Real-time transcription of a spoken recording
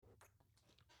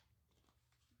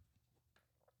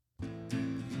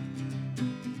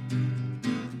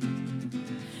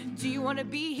you want to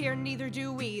be here, neither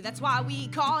do we. That's why we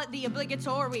call it the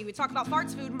obligatory. We talk about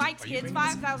farts, food, mics, kids,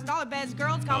 $5,000 beds,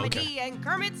 girls, comedy, and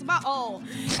Kermit's butthole.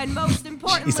 And most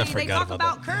importantly, they talk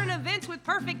about current events with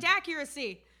perfect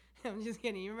accuracy. I'm just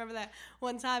kidding. You remember that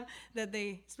one time that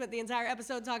they spent the entire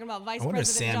episode talking about Vice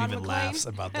President John McClane? I wonder if Sam even laughs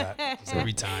about that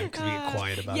every time because we get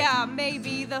quiet about it. Yeah,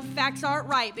 maybe the facts aren't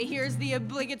right, but here's the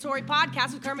obligatory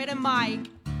podcast with Kermit and Mike.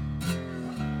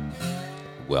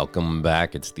 Welcome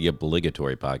back. It's the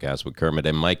obligatory podcast with Kermit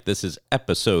and Mike. This is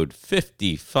episode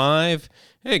 55.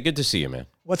 Hey, good to see you, man.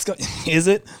 What's going? Is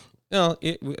it? No,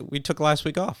 we took last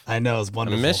week off. I know, it was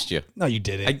wonderful. I missed you. No, you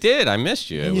didn't. I did. I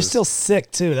missed you. And you're still sick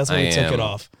too. That's why we took it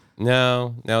off.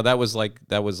 No, that was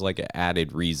like an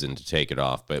added reason to take it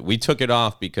off. But we took it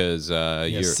off because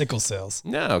your sickle cells.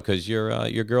 No, because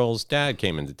your girl's dad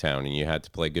came into town and you had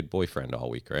to play good boyfriend all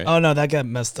week, right? Oh no, that got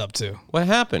messed up too. What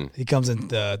happened? He comes in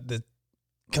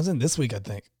comes in this week, I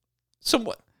think. So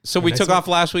what? So we took off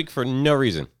last week for no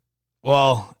reason.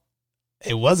 Well,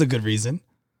 it was a good reason.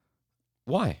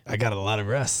 Why? I got a lot of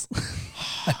rest.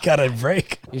 I got a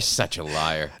break. You're such a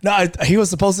liar. No, he was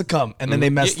supposed to come, and then they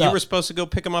messed up. You were supposed to go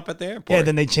pick him up at the airport. Yeah,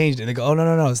 then they changed it. They go, oh,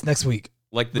 no, it's next week.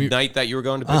 Like the night that you were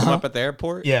going to pick him up at the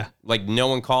airport? Yeah. Like no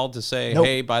one called to say, Nope.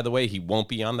 hey, by the way, he won't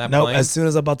be on that Nope. plane? As soon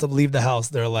as I'm about to leave the house,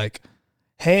 they're like,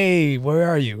 hey, where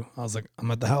are you? I was like, I'm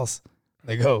at the house.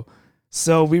 They go,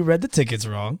 so we read the tickets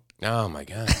wrong. Oh, my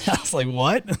gosh. I was like,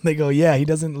 what? And they go, yeah, he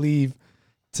doesn't leave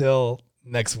till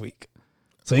next week.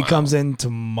 So he comes in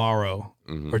tomorrow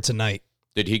or tonight.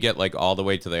 Did he get like all the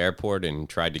way to the airport and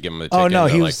tried to give him a ticket? Oh no,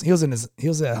 he was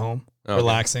at home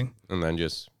relaxing, and then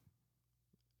just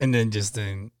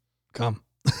didn't come.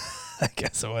 I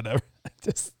guess or whatever.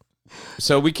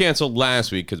 So we canceled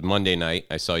last week because Monday night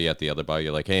I saw you at the other bar.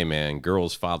 You're like, hey man,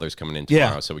 girl's father's coming in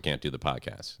tomorrow, so we can't do the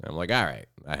podcast. And I'm like, all right,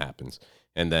 that happens.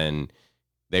 And then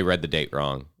they read the date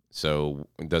wrong. So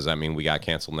does that mean we got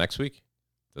canceled next week?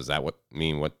 Does that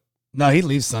mean what? No, he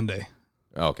leaves Sunday.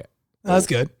 Oh, okay. No, that's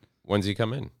good. When's he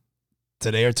come in?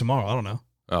 Today or tomorrow. I don't know.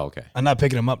 Oh, okay. I'm not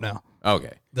picking him up now.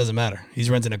 Okay. Doesn't matter. He's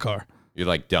renting a car. You're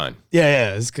like, done.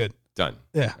 Yeah, it's good. Done.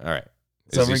 Yeah. All right.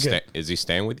 Good. Is he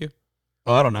staying with you?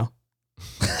 Oh, I don't know.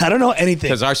 I don't know anything.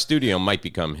 Because our studio might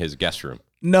become his guest room.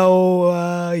 No,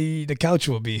 the couch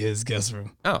will be his guest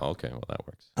room. Oh, okay. Well, that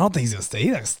works. I don't think he's going to stay. He's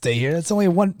not going to stay here. It's only a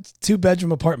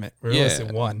 2-bedroom apartment.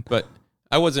 Realistic one. But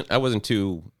I wasn't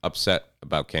too upset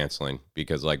about canceling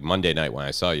because like Monday night when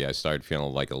I saw you, I started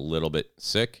feeling like a little bit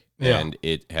sick, and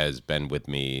it has been with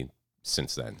me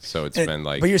since then. So it's been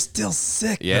like, but you're still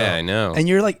sick. Yeah, though. I know. And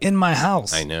you're like in my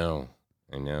house. I know.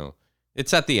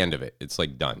 It's at the end of it. It's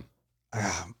like done.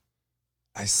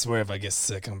 I swear, if I get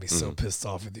sick, I'm gonna be so pissed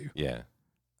off with you. Yeah.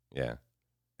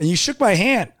 And you shook my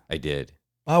hand. I did.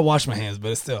 I washed my hands,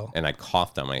 but it's still. And I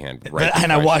coughed on my hand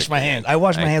and I washed my hands. I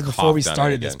washed my hands before we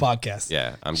started this podcast.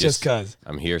 Yeah, I'm just because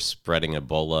I'm here spreading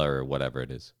Ebola or whatever it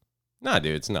is. Nah,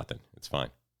 dude, it's nothing. It's fine.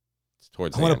 It's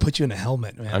towards. I want to put you in a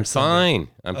helmet, man. I'm fine.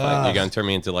 You're gonna turn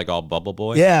me into like all bubble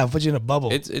boy. Yeah, I'll put you in a bubble.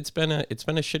 It's been a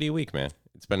shitty week, man.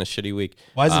 It's been a shitty week.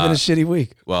 Why has it been a shitty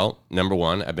week? Well, number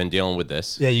one, I've been dealing with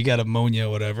this. Yeah, you got ammonia,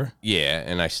 whatever. Yeah,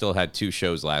 and I still had 2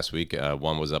 shows last week.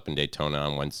 One was up in Daytona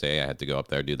on Wednesday. I had to go up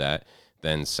there do that.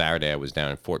 Then Saturday I was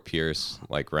down in Fort Pierce,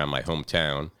 like around my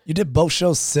hometown. You did both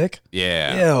shows sick?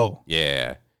 Yeah. Ew.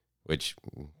 Yeah. Which,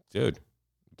 dude,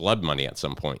 blood money at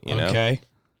some point, you know? Okay.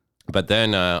 But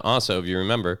then also, if you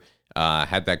remember,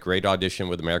 had that great audition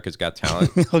with America's Got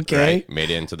Talent. Okay. Right? Made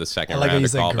it into the second round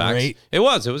of callbacks. Great. It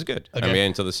was good. Okay. I made it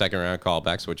into the second round of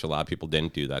callbacks, which a lot of people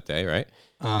didn't do that day, right?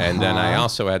 And then I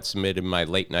also had submitted my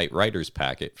late night writers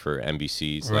packet for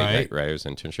NBC's late night writers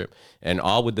internship. And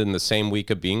all within the same week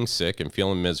of being sick and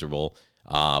feeling miserable,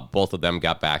 both of them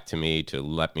got back to me to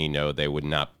let me know they would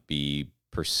not be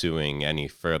pursuing any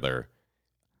further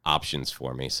options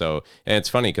for me. So, and it's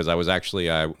funny because I was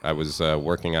actually I was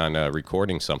working on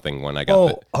recording something when I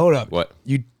got hold up. What?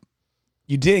 You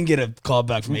didn't get a call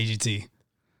back from AGT?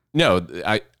 No,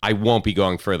 I won't be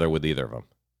going further with either of them.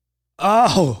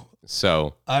 Oh,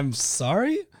 so I'm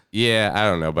sorry. Yeah, I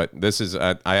don't know, but this is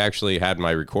I actually had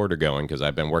my recorder going because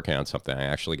I've been working on something. I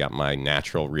actually got my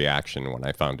natural reaction when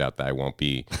I found out that I won't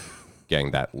be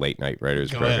getting that late night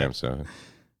writers program. Ahead. So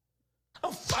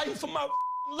I'm fighting for my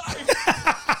life.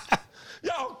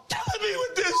 Y'all killing me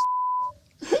with this.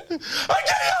 I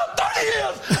gave y'all 30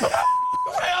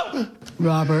 years.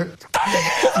 Robert.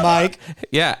 Mike.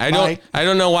 Yeah, I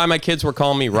don't know why my kids were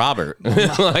calling me Robert.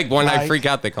 Like when I freak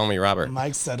out, they call me Robert.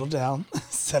 Mike, settle down.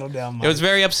 Settle down, Mike. It was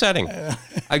very upsetting.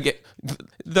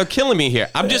 They're killing me here.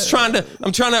 I'm trying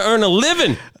to earn a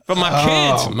living for my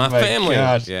kids, my family.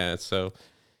 God. Yeah, so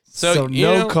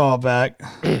no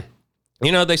callback.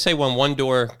 You know, they say when one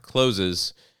door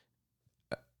closes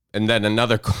and then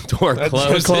another door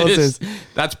closes,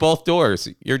 that's both doors.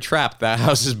 You're trapped. That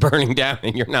house is burning down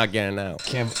and you're not getting out.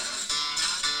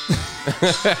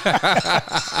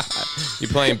 You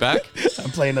playing back?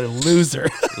 I'm playing a loser.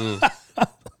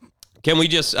 Can we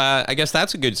just, I guess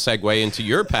that's a good segue into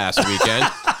your past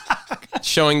weekend,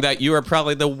 showing that you are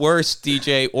probably the worst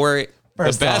DJ or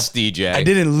the best DJ. I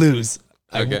didn't lose.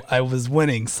 Okay. I was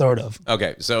winning, sort of.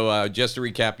 Okay, so just to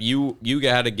recap, you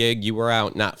had a gig. You were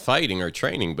out not fighting or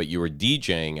training, but you were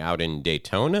DJing out in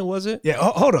Daytona, was it? Yeah,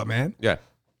 hold up, man. Yeah.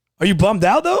 Are you bummed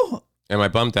out, though? Am I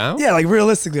bummed out? Yeah, like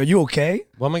realistically, are you okay?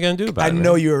 What am I going to do about it? I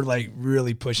know you're like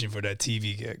really pushing for that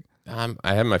TV gig.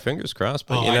 I have my fingers crossed,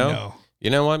 but you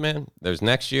know what, man? There's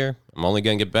next year. I'm only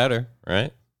going to get better,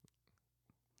 right?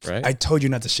 Right? I told you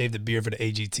not to shave the beard for the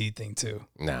AGT thing, too.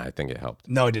 Nah, I think it helped.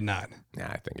 No, it did not. Nah,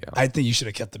 I think it helped. I think you should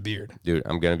have kept the beard. Dude,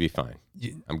 I'm going to be fine.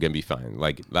 I'm going to be fine.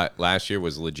 Like, last year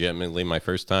was legitimately my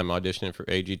first time auditioning for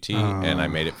AGT, and I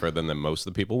made it further than most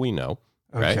of the people we know.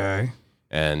 Right? Okay.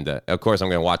 And, of course, I'm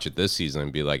going to watch it this season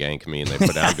and be like, ain't comedian they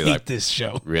put out and be like, this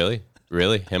show. Really?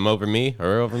 Really? Him over me?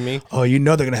 Her over me? Oh, you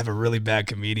know they're going to have a really bad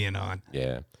comedian on.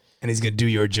 Yeah. And he's going to do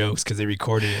your jokes because they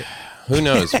recorded it. Who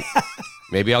knows?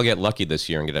 Maybe I'll get lucky this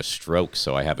year and get a stroke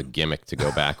so I have a gimmick to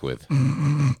go back with.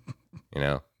 You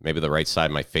know, maybe the right side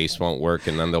of my face won't work,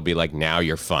 and then they'll be like, now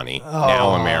you're funny. Oh.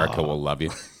 Now America will love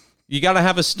you. You got to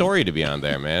have a story to be on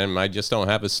there, man. I just don't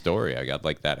have a story. I got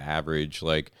like that average,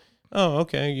 like, oh,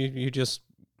 okay,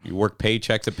 you work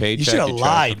paycheck to paycheck. You should have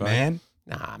lied, man.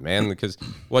 Nah, man, because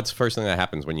what's the first thing that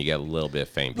happens when you get a little bit of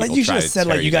fame? People like you should have said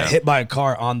like you got hit by a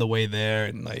car on the way there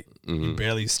and like you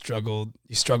barely struggled.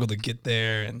 You struggled to get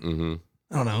there and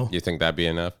I don't know. You think that'd be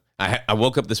enough? I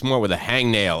woke up this morning with a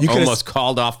hangnail. Almost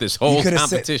called off this whole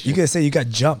competition. You could say you got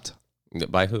jumped.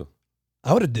 By who?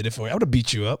 I would have did it for you. I would have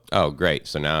beat you up. Oh, great.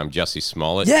 So now I'm Jesse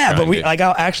Smollett. Yeah, but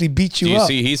I'll actually beat you up.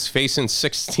 Do you see he's facing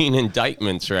 16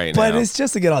 indictments right now? But it's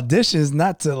just to get auditions,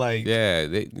 not to like... Yeah.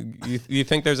 You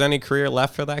think there's any career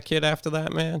left for that kid after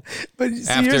that, man? But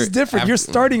see, yours different. You're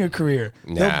starting a career.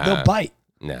 Nah, they'll bite.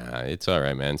 Nah, it's all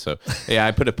right, man. So, yeah,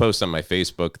 I put a post on my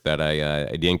Facebook that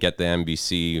I didn't get the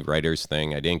NBC writers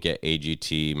thing. I didn't get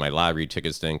AGT. My lottery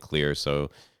tickets didn't clear, so...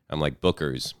 I'm like,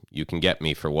 bookers, you can get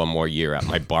me for one more year at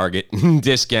my bargain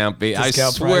discount. I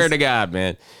swear to God,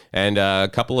 man. And a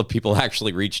couple of people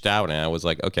actually reached out, and I was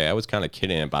like, okay, I was kind of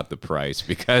kidding about the price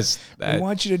because I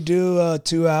want you to do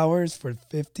 2 hours for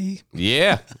 $50.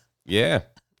 Yeah.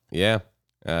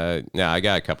 I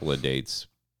got a couple of dates,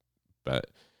 but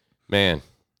man,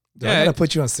 I gotta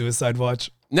put you on suicide watch.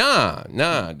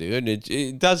 Nah, dude.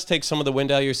 It does take some of the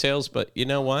wind out of your sails, but you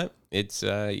know what? It's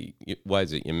what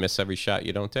is it? You miss every shot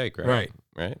you don't take, right?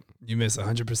 Right. You miss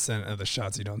 100% of the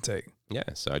shots you don't take. Yeah,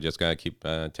 so I just gotta keep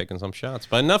taking some shots.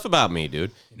 But enough about me,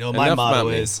 dude. You know what my motto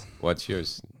is? What's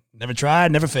yours? Never try,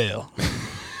 never fail.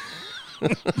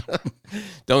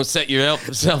 Don't set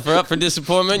yourself up for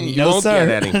disappointment. You won't get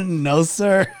any. No,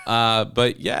 sir.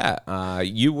 But yeah,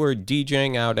 you were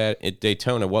DJing out at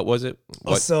Daytona. What was it?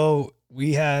 So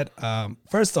we had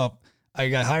first off, I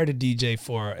got hired to DJ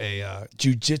for a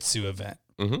jiu-jitsu event,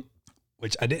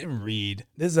 which I didn't read.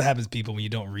 This is what happens to people when you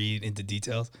don't read into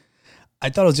details. I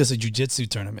thought it was just a jiu-jitsu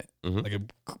tournament, like a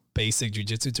basic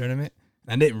jiu-jitsu tournament.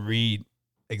 And I didn't read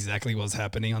exactly what was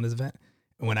happening on this event.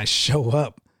 And when I show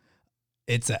up,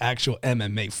 it's an actual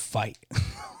MMA fight,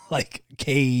 like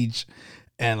cage.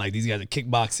 And like these guys are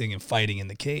kickboxing and fighting in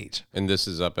the cage. And this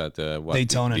is up at the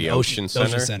Daytona, the Ocean Center?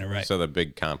 Ocean Center, right? So the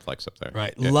big complex up there.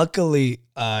 Right. Yeah. Luckily,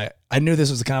 I knew this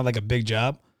was kind of like a big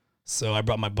job. So I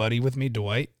brought my buddy with me,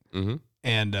 Dwight,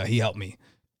 and he helped me.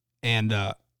 And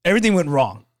everything went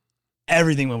wrong.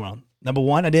 Everything went wrong. Number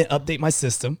one, I didn't update my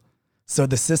system. So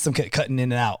the system kept cutting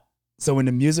in and out. So when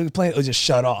the music was playing, it would just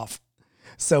shut off.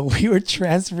 So we were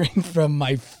transferring from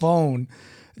my phone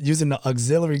using the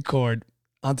auxiliary cord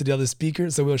onto the other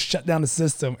speaker. So we'll shut down the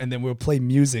system and then we'll play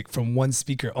music from one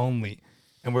speaker only.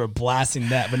 And we're blasting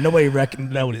that, but nobody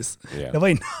noticed. Yeah.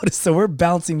 Nobody noticed. So we're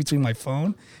bouncing between my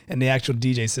phone and the actual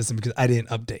DJ system because I didn't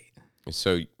update.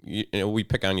 So, you know, we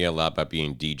pick on you a lot about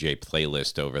being DJ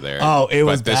playlist over there. Oh, it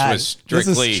was bad. This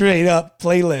was straight up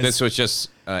playlist. This was just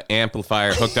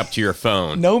amplifier hooked up to your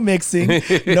phone. No mixing,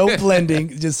 no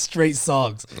blending, just straight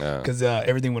songs because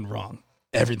everything went wrong.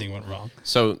 Everything went wrong.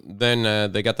 So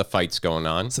then they got the fights going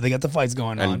on. So they got the fights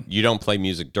going on. And you don't play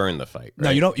music during the fight, right? No,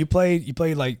 you don't. You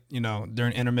play like, you know,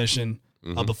 during intermission,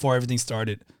 before everything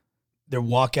started. They're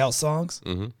walkout songs,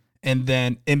 and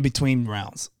then in between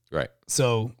rounds. Right.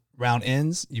 So round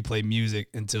ends, you play music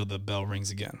until the bell rings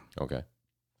again. Okay.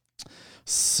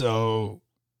 So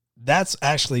that's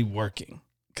actually working.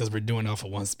 because we're doing it off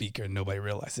of one speaker and nobody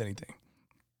realized anything.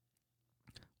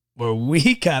 Where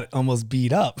we got almost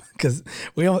beat up because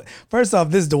first off,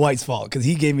 this is Dwight's fault because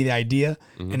he gave me the idea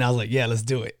and I was like, yeah, let's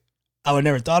do it. I would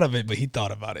never thought of it, but he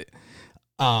thought about it.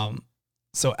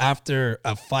 So after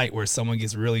a fight where someone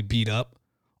gets really beat up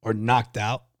or knocked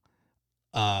out,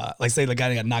 like say the guy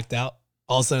that got knocked out,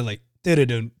 all of a sudden like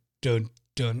dun dun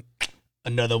dun,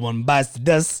 another one bites the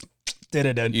dust.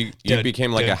 You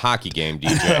became like a hockey game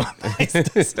DJ.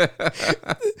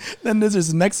 Then there's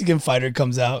this Mexican fighter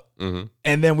comes out, and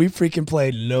then we freaking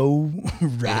play Low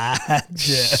Rider.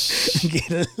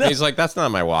 He's like, that's not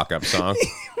my walk-up song.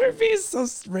 We're being so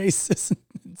racist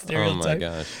and stereotyped. Oh my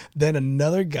gosh. Then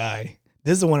another guy,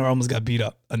 this is the one where I almost got beat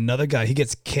up. Another guy, he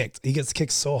gets kicked. He gets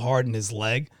kicked so hard in his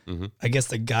leg. I guess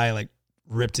the guy like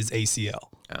ripped his ACL.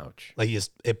 Ouch. Like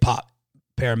it popped.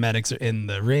 Paramedics are in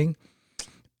the ring.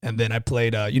 And then I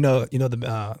played,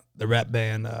 the rap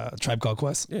band Tribe Called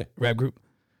Quest, rap group.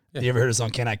 Yeah. You ever heard the song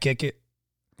 "Can I Kick It"?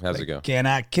 How's it go? Can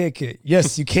I kick it?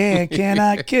 Yes, you can. Can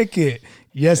I kick it?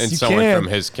 Yes, and you someone can. from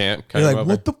his camp. You're like,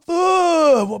 what the fuck?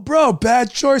 Well, bro,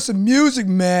 bad choice of music,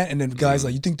 man. And then the guy's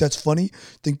like, you think that's funny?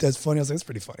 Think that's funny? I was like, it's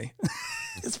pretty funny.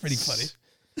 It's pretty funny.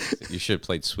 You should have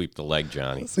played "Sweep the Leg,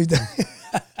 Johnny."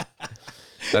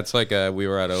 That's like we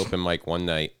were at an open mic one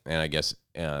night, and I guess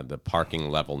the parking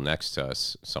level next to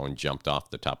us, someone jumped off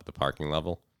the top of the parking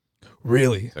level.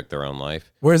 Really? Took their own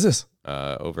life. Where is this?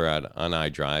 Over on I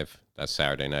Drive. That's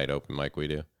Saturday night open mic we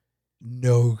do.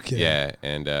 No kidding. Yeah,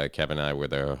 and Kevin and I were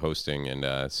there hosting,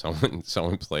 and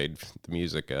someone played the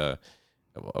music.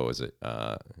 What was it?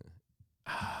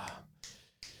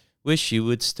 Wish you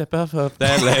would step off of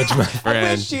that ledge, my friend.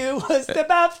 I wish you would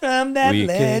step out from that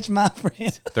ledge, my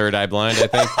friend. Third Eye Blind, I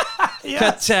think. Yeah.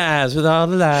 Cut ties with all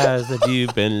the lies that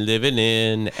you've been living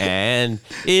in. And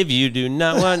if you do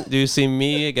not want to see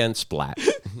me again, splat.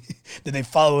 Did they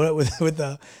follow it with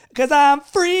the, because I'm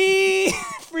free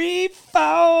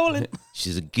falling.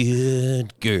 She's a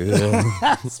good girl.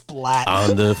 Splat.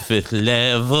 On the 5th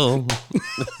level.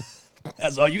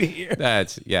 That's all you hear.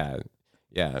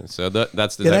 Yeah, so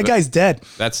that's the that guy's dead.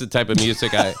 That's the type of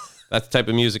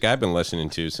music I've been listening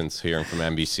to since hearing from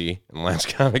NBC and Last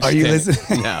Comic Are you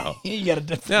listening? No. You got a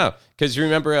different. No, because you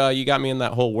remember you got me in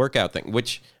that whole workout thing,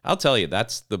 which I'll tell you,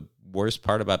 that's the worst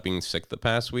part about being sick the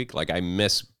past week. Like I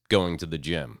miss going to the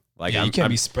gym. Like you can't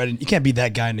be spreading. You can't be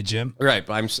that guy in the gym. Right,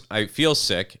 but I feel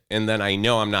sick, and then I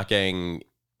know I'm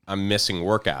missing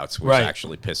workouts, which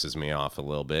actually pisses me off a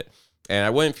little bit. And I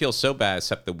wouldn't feel so bad,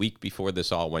 except the week before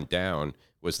this all went down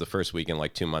was the first week in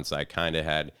like 2 months that I kind of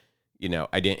had,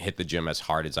 I didn't hit the gym as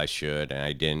hard as I should, and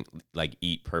I didn't like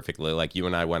eat perfectly. Like you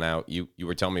and I went out, you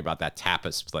were telling me about that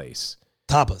tapas place.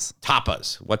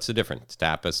 Tapas. What's the difference?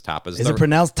 Tapas. Is it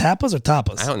pronounced tapas or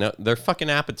tapas? I don't know. They're fucking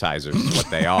appetizers is what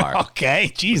they are.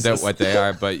 Okay, Jesus. That's what they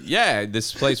are. But yeah,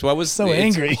 this place, what was so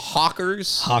angry?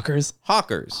 Hawkers.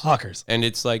 And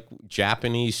it's like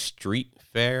Japanese street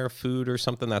fair food or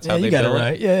something. That's how they got bill it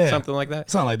right. Yeah. Something like that.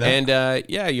 Something like that.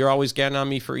 And you're always getting on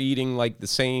me for eating like the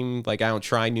same, like I don't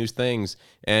try new things.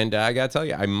 And I got to tell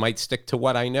you, I might stick to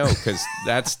what I know because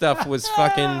that stuff was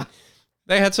fucking...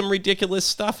 They had some ridiculous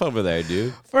stuff over there,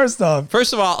 dude. First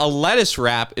of all, a lettuce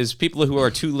wrap is people who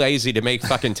are too lazy to make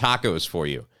fucking tacos for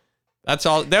you. That's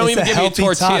all. They don't even give you a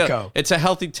tortilla. Taco. It's a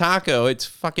healthy taco. It's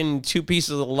fucking 2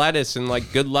 pieces of lettuce and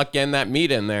like good luck getting that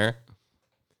meat in there.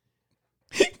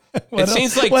 What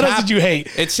else did you hate?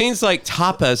 It seems like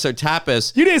tapas or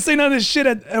tapas. You didn't say none of this shit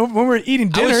when we were eating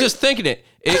dinner. I was just thinking it.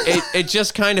 It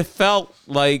just kind of felt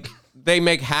like they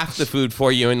make half the food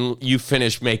for you and you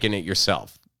finish making it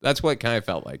yourself. That's what it kind of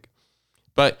felt like.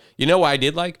 But you know what I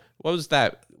did like? What was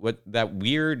that? What that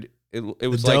weird? It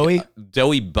was like a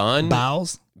doughy bun.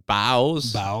 Bows.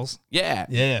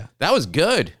 Yeah. That was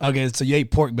good. Okay, so you ate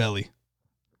pork belly.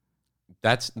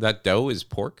 That dough is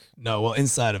pork? No, well,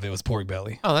 inside of it was pork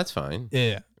belly. Oh, that's fine.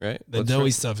 Yeah. Right? The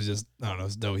doughy stuff is just, I don't know,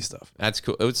 it's doughy stuff. That's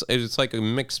cool. It was like a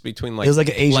mix between like, it was like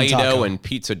an Asian Play-Doh and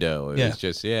pizza dough. It was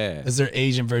just, It's their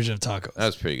Asian version of tacos. That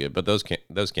was pretty good, but those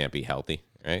can't be healthy,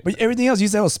 right? But everything else you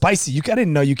said was spicy. I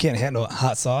didn't know you can't handle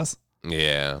hot sauce.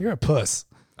 Yeah. You're a puss.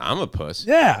 I'm a puss.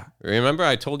 Yeah. Remember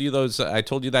I told you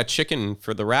that chicken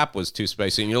for the wrap was too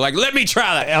spicy and you're like, let me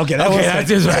try that. Okay, that was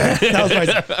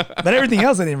spicy. But everything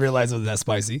else I didn't realize was that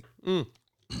spicy.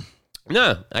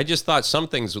 No, I just thought some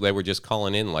things they were just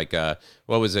calling in like,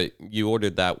 what was it? You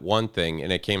ordered that one thing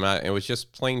and it came out and it was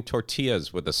just plain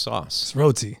tortillas with a sauce. It's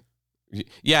roti.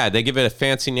 Yeah, they give it a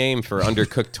fancy name for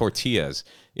undercooked tortillas.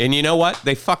 And you know what?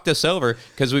 They fucked us over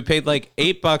because we paid like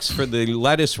 $8 for the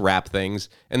lettuce wrap things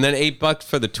and then $8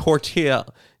 for the tortilla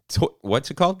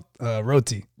what's it called?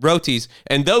 Roti. Rotis,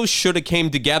 and those should have came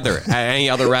together at any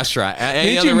other restaurant. At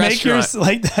any Did other you make restaurant. yours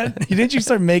like that? Didn't you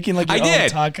start making like your own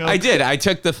taco? I did. I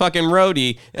took the fucking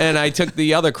roti and I took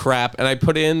the other crap and I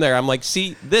put it in there. I'm like,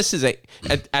 see, this is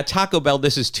at Taco Bell.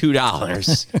 This is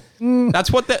 $2.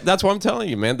 That's what I'm telling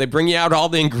you, man. They bring you out all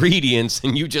the ingredients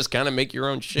and you just kind of make your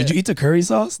own shit. Did you eat the curry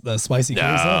sauce, the spicy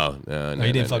curry sauce? No,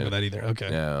 you didn't fuck with that either. Okay.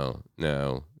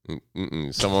 No.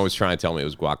 Someone was trying to tell me it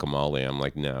was guacamole. I'm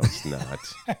like, no, it's not.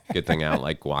 Good thing I don't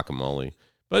like guacamole.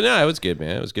 But no, it was good,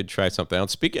 man. It was good to try something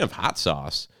else. Speaking of hot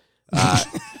sauce,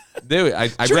 dude, I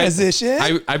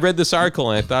read this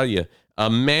article and I thought of you. A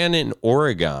man in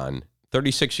Oregon,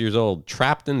 36 years old,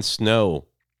 trapped in snow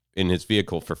in his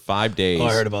vehicle for 5 days. Oh,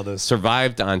 I heard about this.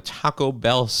 Survived on Taco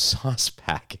Bell sauce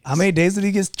packets. How many days did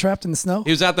he get trapped in the snow?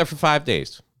 He was out there for 5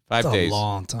 days. That's a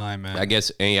long time, man. I guess,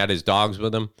 and he had his dogs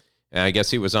with him. And I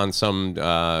guess he was on some,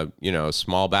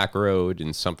 small back road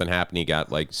and something happened. He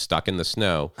got like stuck in the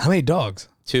snow. How many dogs?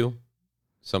 2,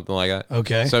 something like that.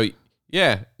 Okay. So,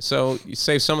 yeah. So you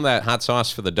save some of that hot sauce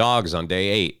for the dogs on day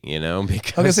 8, because. I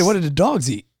was going to say, what did the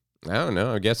dogs eat? I don't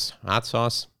know. I guess hot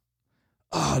sauce.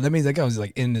 Oh, that means that guy was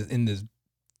like in the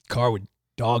car with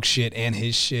dog shit and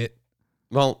his shit.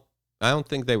 Well, I don't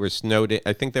think they were snowed in.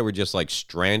 I think they were just like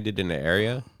stranded in the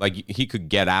area. Like he could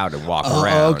get out and walk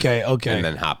around. Okay. And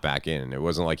then hop back in. It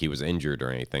wasn't like he was injured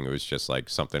or anything. It was just like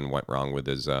something went wrong with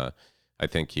his, I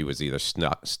think he was either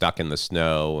stuck in the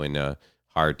snow in a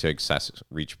hard to access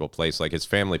reachable place. Like his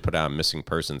family put out a missing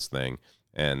persons thing.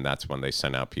 And that's when they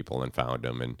sent out people and found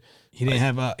him. And he didn't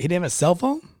have a cell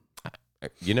phone?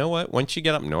 You know what? Once you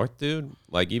get up north, dude,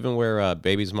 like even where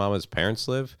baby's mama's parents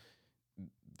live,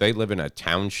 they live in a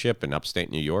township in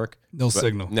upstate New York. No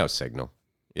signal. No signal.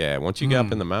 Yeah, once you get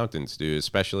up in the mountains, dude,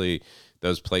 especially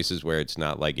those places where it's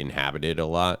not like inhabited a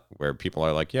lot, where people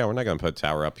are like, yeah, we're not going to put a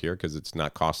tower up here because it's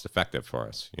not cost effective for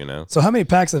us, So how many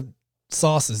packs of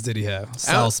sauces did he have?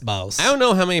 Sauce bows. I don't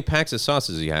know how many packs of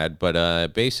sauces he had,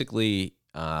 but basically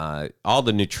all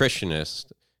the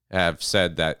nutritionists have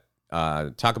said that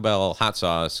Taco Bell hot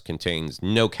sauce contains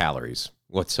no calories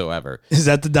whatsoever. Is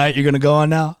that the diet you're going to go on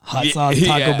now? Hot sauce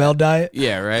Taco Bell diet?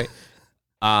 Yeah, right.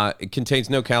 It contains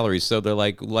no calories, so they're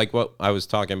like what I was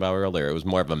talking about earlier. It was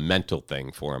more of a mental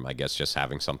thing for him, I guess, just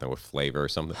having something with flavor or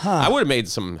something. Huh. I would have made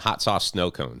some hot sauce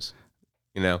snow cones,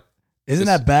 Isn't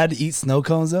that bad to eat snow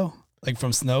cones, though? Like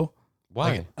from snow?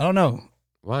 Why? Like, I don't know.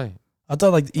 Why? I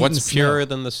thought like eating what's purer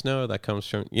than the snow that comes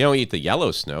from? You don't eat the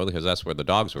yellow snow because that's where the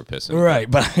dogs were pissing.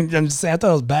 Right, but I'm just saying I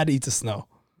thought it was bad to eat the snow.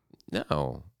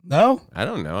 No. No? I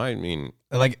don't know. I mean,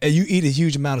 like you eat a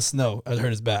huge amount of snow. I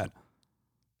heard it's bad.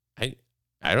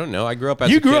 I don't know. I grew up as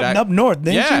you a kid. grew up up north,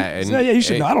 didn't you? Yeah, you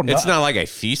should know. I don't know. It's not like I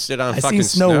feasted on fucking seen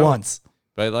snow once.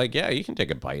 But like, yeah, you can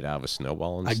take a bite out of a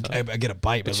snowball and stuff. I get a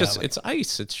bite. It's just it's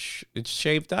ice. It's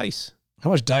shaved ice.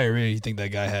 How much diarrhea do you think that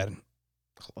guy had?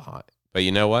 A lot. But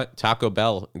you know what? Taco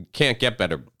Bell can't get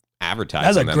better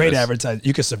advertising. That's a great advertising.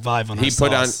 You could survive on that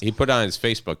sauce. He put on his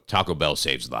Facebook, Taco Bell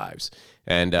saves lives.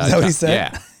 And is that what he said?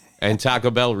 Yeah. And Taco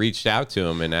Bell reached out to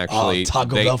him and actually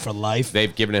Taco Bell for life.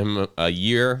 They've given him a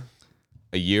year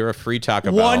of free Taco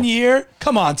Bell. 1 year?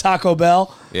 Come on, Taco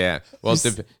Bell. Yeah. Well,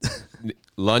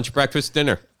 lunch, breakfast,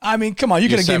 dinner. I mean, come on. You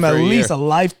could have given him at least a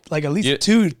life, like at least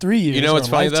 2-3 years. You know what's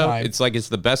funny though? It's like it's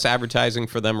the best advertising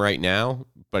for them right now.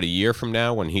 But a year from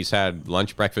now, when he's had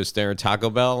lunch, breakfast, dinner, Taco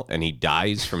Bell, and he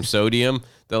dies from sodium,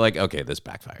 they're like, okay, this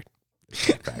backfired.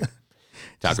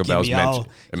 Taco Bell's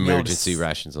emergency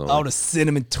rations. All the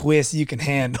cinnamon twists you can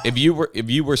handle. If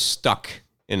you were stuck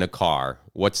in a car,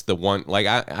 what's the one like?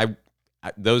 I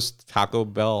those Taco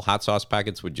Bell hot sauce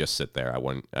packets would just sit there.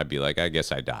 I'd be like, I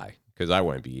guess I die because I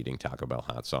wouldn't be eating Taco Bell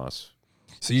hot sauce.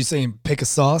 So you saying pick a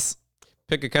sauce?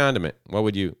 Pick a condiment. What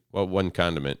one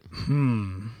condiment?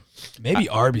 Maybe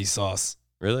Arby's sauce.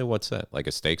 Really? What's that? Like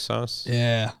a steak sauce?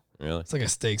 Yeah. Really? It's like a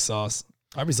steak sauce.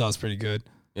 Arby's sauce is pretty good.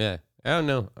 Yeah. I don't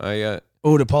know.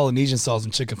 The Polynesian sauce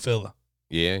and chicken filler.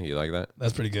 Yeah, you like that?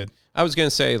 That's pretty good. I was gonna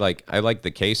say I like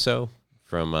the queso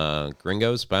from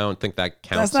Gringos, but I don't think that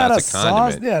counts as a condiment.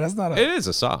 Sauce? Yeah, that's not It is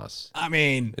a sauce. I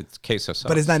mean, it's queso sauce,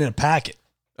 but it's not in a packet.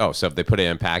 Oh, so if they put it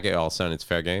in a packet, all of a sudden it's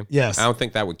fair game? Yes. I don't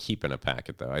think that would keep in a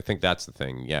packet though. I think that's the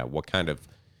thing. Yeah. What kind of,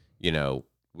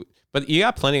 but you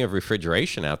got plenty of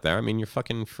refrigeration out there. I mean, you're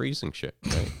fucking freezing shit.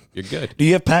 Right? You're good. Do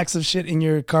you have packs of shit in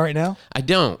your car right now? I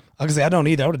don't. I was gonna say I don't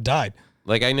either. I would have died.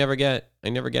 Like I never get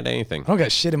anything. I don't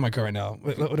got shit in my car right now.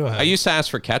 What do I have? I used to ask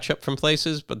for ketchup from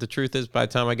places, but the truth is by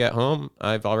the time I get home,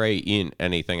 I've already eaten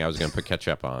anything I was going to put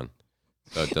ketchup on.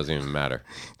 So it doesn't even matter.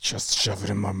 Just shove it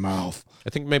in my mouth.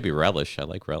 I think maybe relish. I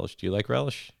like relish. Do you like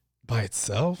relish? By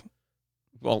itself?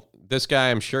 Well, this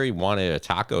guy, I'm sure he wanted a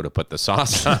taco to put the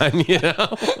sauce on, you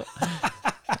know?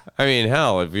 I mean,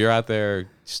 hell, if you're out there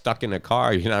stuck in a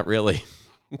car, you're not really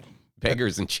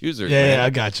beggars and choosers. Yeah, man. yeah, I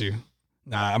got you.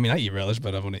 Nah, I mean, I eat relish,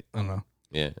 but I don't know.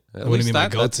 Yeah. That wouldn't be my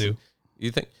go-to.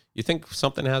 You think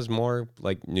something has more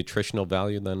like nutritional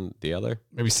value than the other?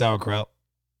 Maybe sauerkraut.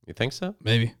 You think so?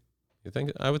 Maybe. You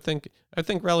think? I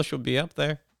think relish would be up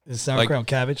there. Is sauerkraut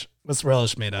cabbage? What's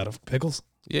relish made out of? Pickles?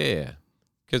 Yeah.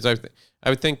 Because I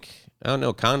would think, I don't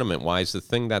know, condiment-wise, the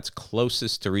thing that's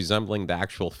closest to resembling the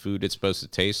actual food it's supposed to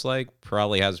taste like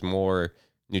probably has more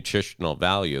nutritional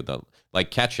value. Like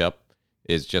ketchup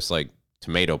is just like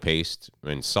tomato paste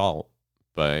and salt,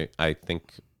 but I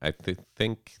think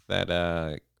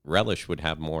that relish would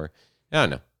have more. I don't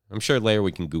know. I'm sure later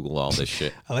we can Google all this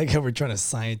shit. I like how we're trying to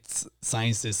science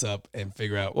this up and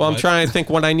figure out. Well, I'm trying to think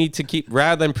what I need to keep,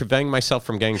 rather than preventing myself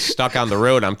from getting stuck on the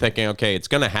road. I'm thinking, okay, it's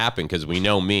going to happen because we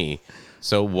know me.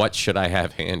 So what should I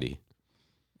have handy?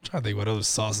 I'm trying to think what other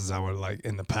sauces I would like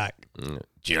in the pack.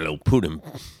 Jello pudding.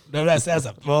 No, that's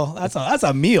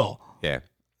a meal. Yeah.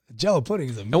 Jello pudding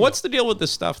is a meal. And what's the deal with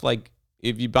this stuff? Like,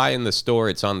 if you buy it in the store,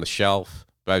 it's on the shelf,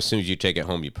 but as soon as you take it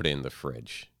home, you put it in the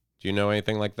fridge. Do you know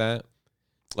anything like that?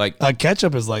 Like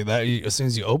ketchup is like that. As soon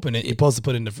as you open it, you're supposed to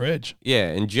put it in the fridge. Yeah,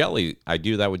 and jelly, I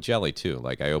do that with jelly too.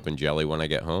 Like I open jelly when I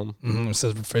get home. Mm-hmm. It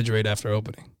says refrigerate after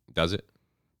opening. Does it?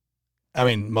 I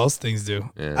mean, most things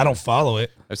do. Yeah. I don't follow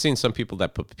it. I've seen some people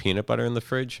that put peanut butter in the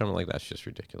fridge. I'm like, that's just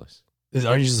ridiculous.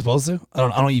 Are you supposed to? I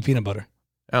don't eat peanut butter.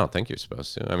 I don't think you're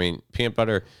supposed to. I mean, peanut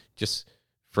butter, just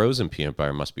frozen peanut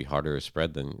butter must be harder to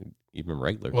spread than even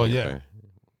regular peanut butter.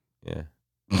 Yeah.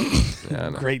 Yeah,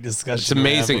 great discussion. It's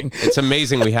amazing. It's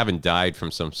amazing we haven't died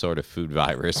from some sort of food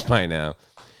virus by now.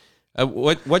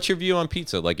 What's your view on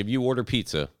pizza? Like if you order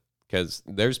pizza, because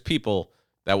there's people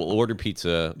that will order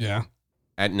pizza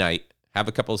at night, have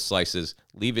a couple of slices,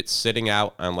 leave it sitting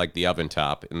out on like the oven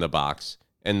top in the box,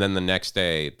 and then the next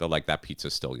day they're like, that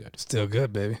pizza's still good. Still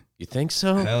good, baby. You think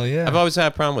so? Hell yeah. I've always had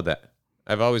a problem with that.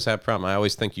 I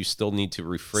always think you still need to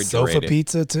refrigerate sofa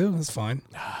pizza too. That's fine.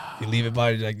 You leave it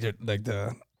by like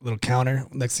the little counter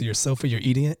next to your sofa. You're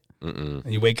eating it, and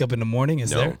you wake up in the morning.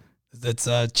 There? That's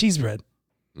cheese bread.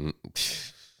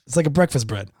 It's like a breakfast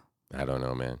bread. I don't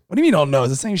know, man. What do you mean? Don't know?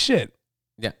 It's the same shit.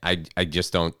 Yeah, I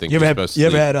just don't think you're supposed to. You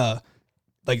ever had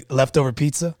like leftover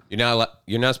pizza? You're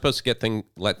not supposed to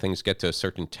let things get to a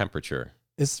certain temperature.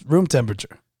 It's room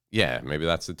temperature. Yeah, maybe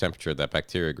that's the temperature that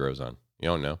bacteria grows on. You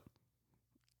don't know.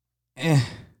 You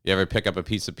ever pick up a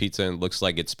piece of pizza and it looks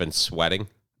like it's been sweating?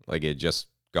 Like it just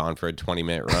gone for a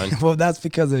 20-minute run? Well, that's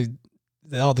because of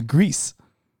all the grease.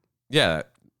 Yeah,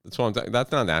 that's what I'm talking.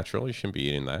 That's not natural. You shouldn't be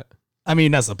eating that. I mean,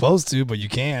 you're not supposed to, but you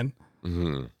can.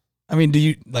 Mm-hmm. I mean, do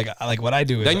you like what I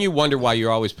do? Then you wonder why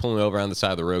you're always pulling over on the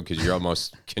side of the road because you're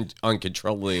almost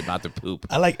uncontrollably about to poop.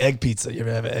 I like egg pizza. You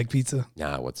ever have an egg pizza?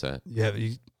 Nah, what's that? Yeah,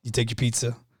 you take your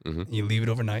pizza, and you leave it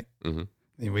overnight. Mm-hmm.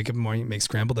 Then you wake up in the morning, you make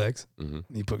scrambled eggs, and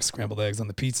you put scrambled eggs on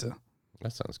the pizza.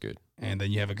 That sounds good. And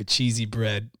then you have like a cheesy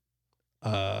bread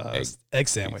egg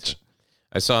sandwich. Pizza.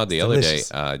 I saw the other day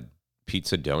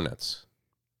pizza donuts.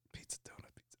 Pizza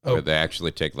donut. Oh. Where they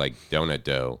actually take like donut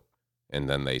dough and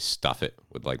then they stuff it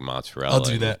with like mozzarella. I'll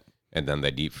do that. And then they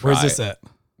deep fry. Where's this at?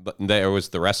 But there was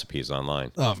the recipes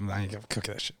online. Oh, I ain't gonna cook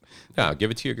that shit. No, give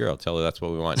it to your girl. Tell her that's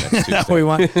what we want next Tuesday.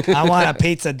 I want a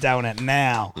pizza donut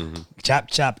now. Chop,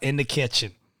 chop in the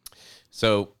kitchen.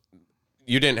 So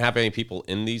you didn't have any people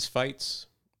in these fights?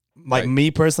 Like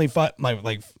me personally,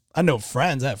 I know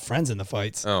friends. I have friends in the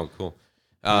fights. Oh, cool.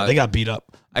 They got beat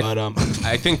up. But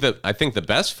I think the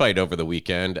best fight over the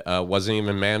weekend wasn't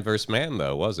even man versus man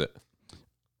though, was it?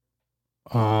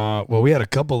 Well, we had a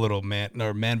couple little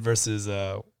man versus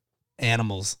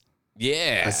animals.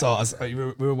 Yeah, I saw we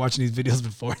were watching these videos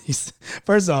before.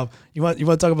 First off, you want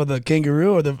to talk about the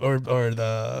kangaroo or the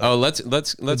oh let's go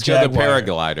the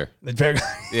paraglider. The paraglider.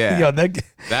 Yeah, Yo, that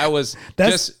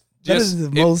is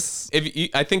the most.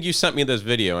 I think you sent me this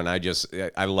video and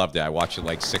I loved it. I watched it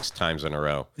like 6 times in a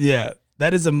row. Yeah,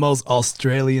 that is the most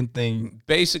Australian thing.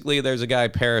 Basically, there's a guy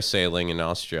parasailing in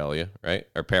Australia, right,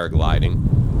 or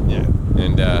paragliding. Yeah,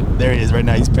 and there he is right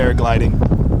now. He's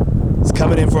paragliding. He's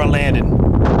coming in for a landing.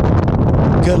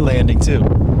 Good landing too.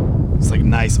 It's like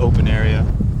nice open area.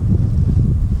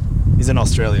 He's in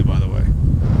Australia, by the way.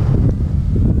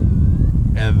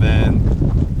 And then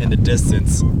in the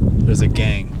distance, there's a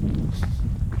gang.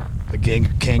 A gang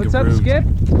of kangaroos. What's up, Skip?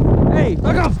 Hey,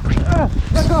 fuck off!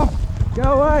 Fuck off! Go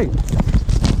away!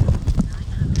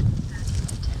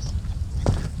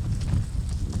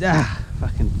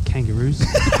 Fucking kangaroos.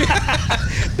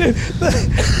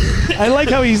 I like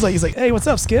how he's like, hey, what's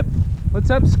up, Skip? What's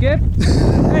up, Skip?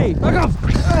 Hey, fuck off!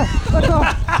 Let go.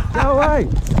 Go away.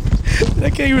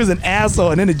 That kangaroo is an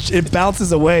asshole, and then it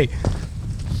bounces away.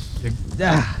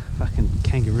 Fucking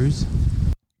kangaroos.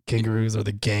 Kangaroos are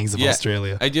the gangs of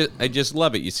Australia. I just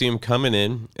love it. You see him coming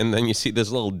in, and then you see this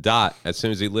little dot as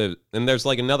soon as he lives, and there's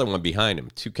like another one behind him.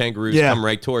 2 kangaroos come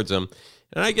right towards him,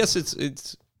 and I guess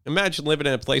it's imagine living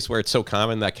in a place where it's so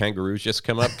common that kangaroos just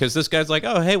come up, because this guy's like,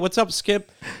 oh, hey, what's up,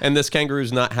 Skip? And this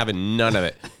kangaroo's not having none of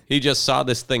it. He just saw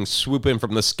this thing swoop in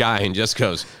from the sky and just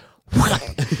goes.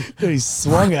 He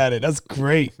swung at it. That's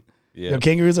great. Yeah. You know,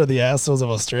 kangaroos are the assholes of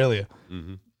Australia.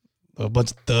 Mm-hmm. A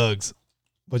bunch of thugs.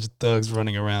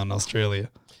 Running around Australia.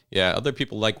 Yeah, other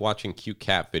people like watching cute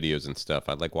cat videos and stuff.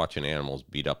 I like watching animals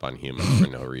beat up on humans for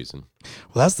no reason.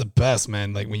 Well, that's the best,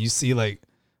 man. Like when you see like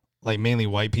mainly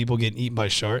white people getting eaten by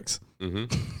sharks.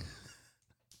 Mm-hmm.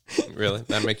 Really?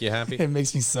 That make you happy? It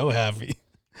makes me so happy.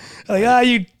 Like,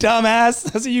 you dumbass.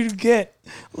 That's what you get.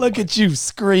 Look at you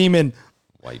screaming.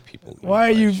 White people. Why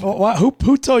are you?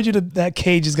 Who told you that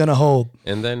cage is gonna hold?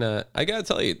 And then I gotta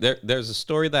tell you, there's a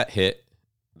story that hit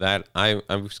that I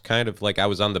was kind of like, I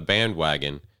was on the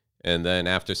bandwagon, and then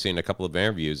after seeing a couple of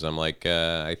interviews, I'm like,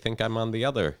 I think I'm on the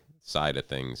other side of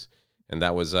things. And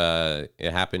that was it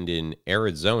happened in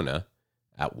Arizona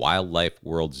at Wildlife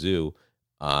World Zoo.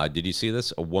 Did you see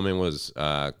this? A woman was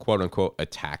quote unquote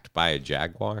attacked by a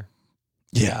jaguar.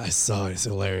 Yeah, I saw it. It's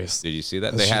hilarious. Did you see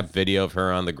that? They have video of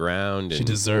her on the ground. And she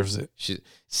deserves it.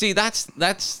 See, that's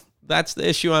the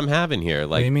issue I'm having here. Like,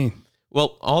 what do you mean?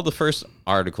 Well, all the first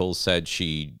articles said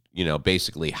she,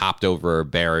 basically hopped over a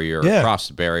barrier, across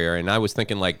the barrier. And I was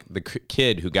thinking like the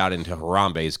kid who got into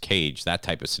Harambe's cage, that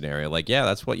type of scenario. Like, yeah,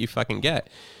 that's what you fucking get.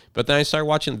 But then I started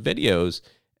watching the videos,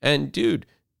 and dude,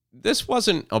 this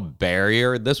wasn't a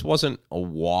barrier. This wasn't a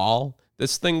wall.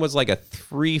 This thing was like a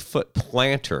 3-foot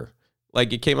planter.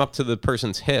 Like, it came up to the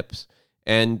person's hips,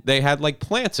 and they had like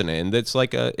plants in it. And it's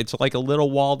like a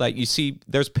little wall that you see.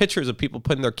 There's pictures of people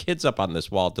putting their kids up on this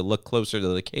wall to look closer to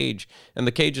the cage. And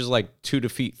the cage is like 2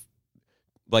 feet.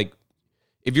 Like,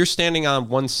 if you're standing on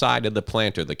one side of the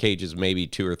planter, the cage is maybe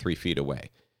 2 or 3 feet away.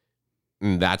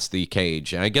 And that's the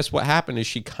cage. And I guess what happened is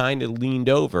she kind of leaned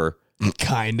over.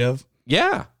 Kind of?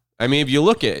 Yeah. I mean, if you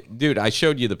look at, dude, I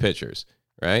showed you the pictures,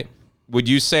 right? Would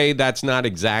you say that's not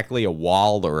exactly a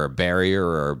wall or a barrier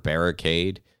or a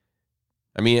barricade?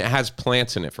 I mean, it has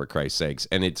plants in it, for Christ's sakes,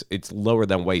 and it's lower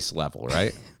than waist level,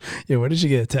 right? Yeah, where did she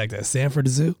get attacked at? Sanford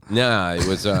Zoo? Nah, it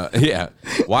was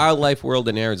Wildlife World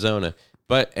in Arizona.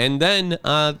 And then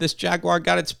this jaguar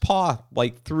got its paw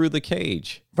like through the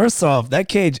cage. First off, that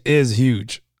cage is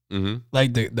huge. Mm-hmm.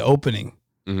 Like the opening.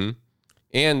 Mm-hmm.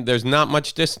 And there's not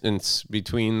much distance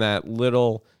between that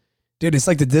little. Dude, it's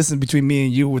like the distance between me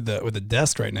and you with the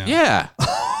desk right now. Yeah.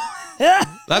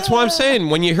 That's what I'm saying.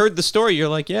 When you heard the story, you're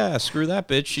like, yeah, screw that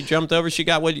bitch. She jumped over. She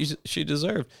got what she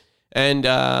deserved. And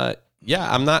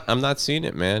I'm not seeing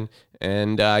it, man.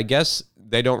 And I guess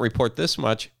they don't report this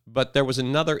much, but there was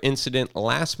another incident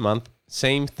last month.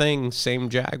 Same thing, same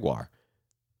jaguar.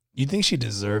 You think she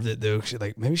deserved it, though?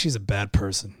 Maybe she's a bad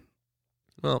person.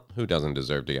 Well, who doesn't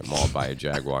deserve to get mauled by a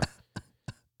jaguar?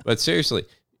 But seriously,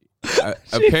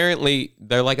 apparently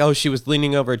they're like, oh, she was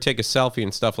leaning over to take a selfie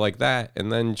and stuff like that.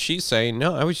 And then she's saying,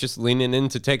 no, I was just leaning in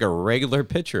to take a regular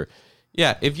picture.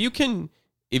 Yeah, if you can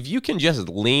just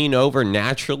lean over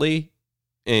naturally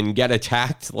and get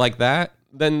attacked like that,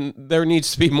 then there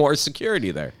needs to be more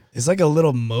security there. It's like a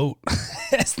little moat.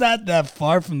 It's not that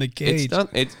far from the cage.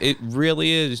 It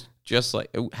really is just like,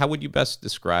 how would you best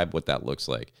describe what that looks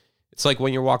like? It's like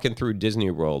when you're walking through Disney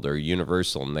World or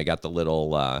Universal and they got the little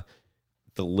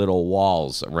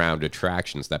walls around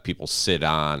attractions that people sit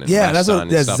on. And that's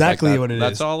exactly what it is.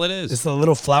 That's all it is. It's a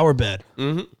little flower bed.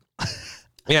 Mm-hmm.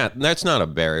 Yeah, that's not a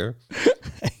barrier.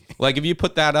 Like if you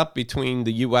put that up between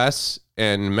the U.S.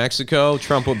 and Mexico,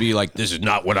 Trump will be like, "This is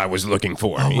not what I was looking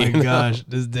for." Oh my gosh,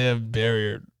 this damn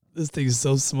barrier! This thing is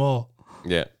so small.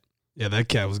 Yeah, that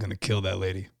cat was gonna kill that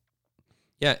lady.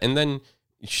 Yeah, and then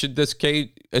should this cage,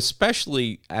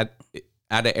 especially at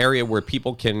an area where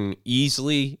people can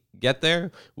easily get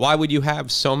there, why would you have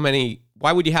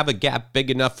a gap big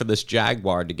enough for this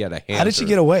jaguar to get a hand? How did she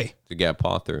get away? To get a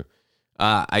paw through?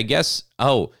 I guess.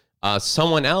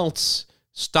 Someone else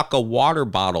stuck a water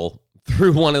bottle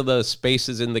through one of the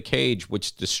spaces in the cage,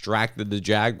 which distracted the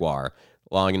jaguar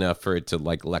long enough for it to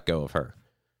like let go of her.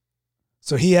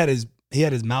 So he had his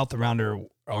mouth around her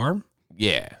arm.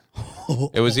 Yeah,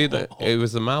 it was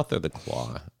the mouth or the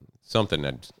claw. Something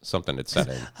had said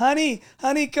it. Honey,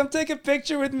 come take a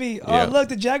picture with me. Oh, look,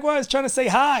 the jaguar is trying to say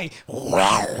hi.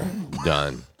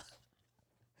 Done.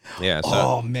 Yeah. So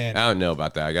oh man, I don't know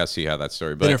about that. I gotta see how that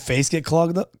story. But did her face get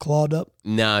clawed up?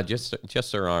 Nah, just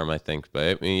her arm, I think. But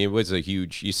I mean, it was a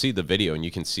huge. You see the video, and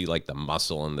you can see like the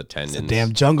muscle and the tendons. It's a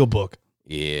damn Jungle Book.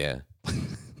 Yeah.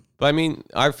 But I mean,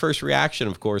 our first reaction,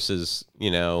 of course, is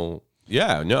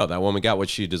yeah, no, that woman got what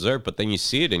she deserved. But then you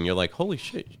see it, and you're like, holy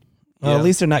shit. Well, at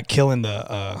least they're not killing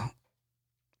the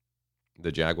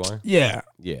Jaguar. Yeah.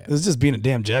 Yeah. It's just being a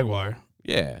damn Jaguar.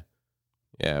 Yeah.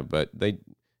 Yeah, but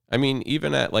I mean,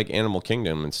 even at like Animal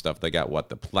Kingdom and stuff, they got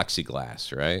the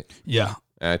plexiglass, right? Yeah.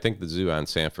 And I think the zoo on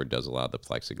Sanford does a lot of the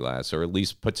plexiglass, or at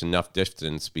least puts enough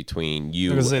distance between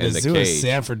you and the zoo cage. In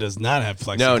Sanford does not have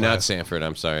plexiglass. No, not Sanford.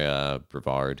 I'm sorry,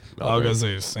 Brevard. I was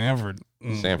going to say Sanford.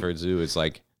 Sanford Zoo is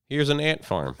like, here's an ant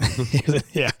farm.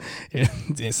 Yeah.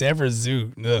 Sanford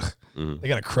Zoo, ugh. They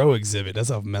got a crow exhibit. That's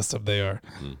how messed up they are.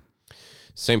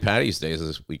 St. Patty's Day is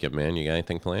this weekend, man. You got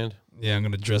anything planned? Yeah, I'm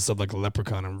going to dress up like a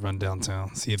leprechaun and run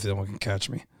downtown, see if anyone can catch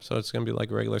me. So it's going to be like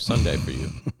a regular Sunday for you.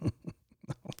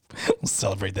 We'll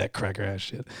celebrate that cracker ass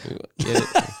shit.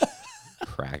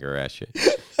 Cracker ass shit.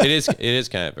 It is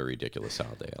kind of a ridiculous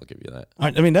holiday. I'll give you that.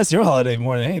 I mean, that's your holiday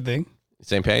more than anything.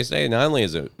 St. Patty's Day, not only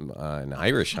is it an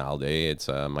Irish holiday, it's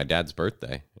my dad's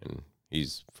birthday, and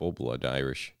he's full-blood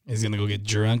Irish. He's going to go get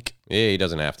drunk? Yeah, he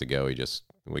doesn't have to go.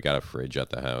 We got a fridge at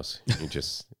the house. He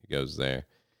just goes there.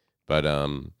 But,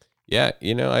 yeah,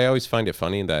 I always find it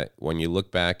funny that when you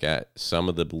look back at some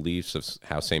of the beliefs of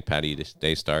how St. Patty's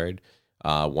Day started,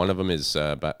 one of them is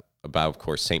about, of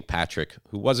course, St. Patrick,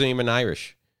 who wasn't even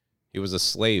Irish. He was a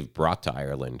slave brought to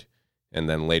Ireland and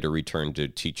then later returned to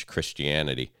teach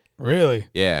Christianity. Really?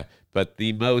 Yeah. But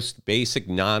the most basic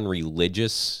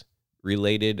non-religious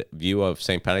related view of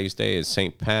St. Patty's Day is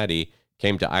St. Patty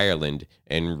came to Ireland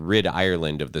and rid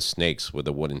Ireland of the snakes with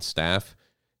a wooden staff.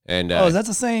 And is that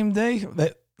the same day?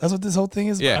 That's what this whole thing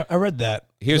is? Yeah. I read that.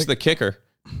 Here's the kicker.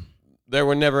 There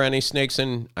were never any snakes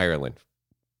in Ireland.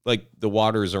 Like, the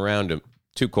waters around them,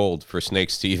 too cold for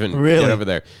snakes to even get over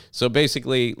there. So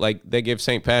basically, like, they give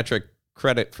St. Patrick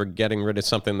credit for getting rid of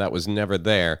something that was never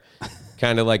there.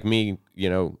 Kind of like me,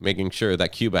 making sure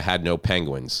that Cuba had no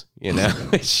penguins.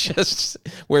 It's just,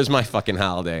 where's my fucking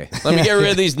holiday? Let me get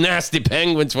rid of these nasty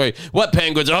penguins for you. What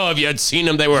penguins? Oh, if you had seen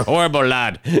them, they were horrible,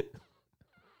 lad.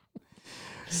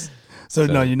 So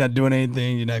no, you're not doing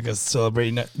anything. You're not gonna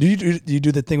celebrate. Do you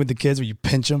do the thing with the kids where you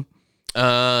pinch them?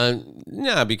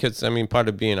 No, because part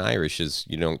of being Irish is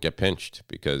you don't get pinched,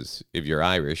 because if you're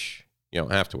Irish, you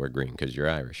don't have to wear green because you're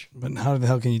Irish. But how the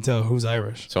hell can you tell who's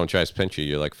Irish? Someone tries to pinch you,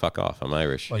 you're like, fuck off, I'm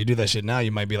Irish. Well, you do that shit now,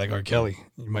 you might be like R. Kelly.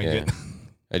 You might get.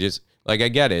 I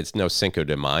get it. It's no Cinco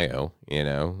de Mayo,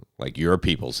 like your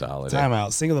people's holiday. Time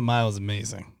out. Cinco de Mayo is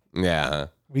amazing. Yeah.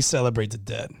 We celebrate the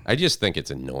dead. I just think it's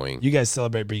annoying. You guys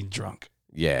celebrate being drunk.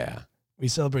 Yeah. We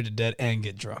celebrate the dead and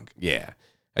get drunk. Yeah.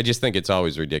 I just think it's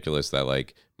always ridiculous that,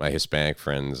 like, my Hispanic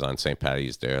friends on St.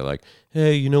 Patty's Day are like,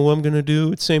 hey, you know what I'm going to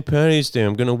do? It's St. Patty's Day.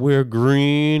 I'm going to wear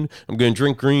green. I'm going to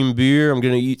drink green beer. I'm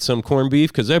going to eat some corned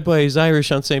beef because everybody's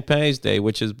Irish on St. Patty's Day,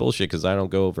 which is bullshit because I don't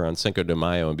go over on Cinco de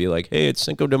Mayo and be like, hey, it's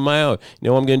Cinco de Mayo. You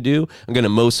know what I'm going to do? I'm going to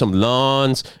mow some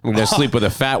lawns. I'm going to sleep with a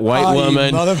fat white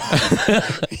woman.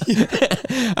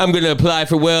 I'm going to apply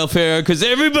for welfare because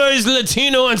everybody's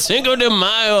Latino on Cinco de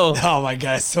Mayo. Oh, my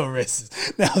God, so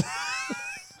racist. Now,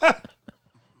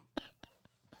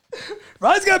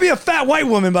 Rod's got to be a fat white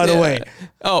woman, by the way.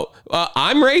 Oh,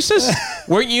 I'm racist?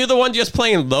 Weren't you the one just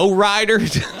playing Lowrider?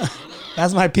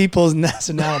 That's my people's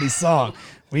nationality song.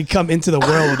 We come into the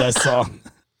world with that song.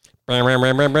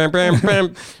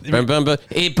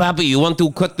 Hey, Papa, you want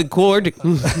to cut the cord?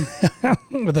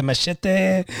 With a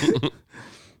machete. I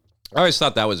always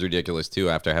thought that was ridiculous,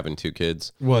 too, after having 2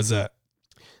 kids. What was that?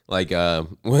 Like,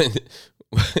 when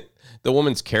the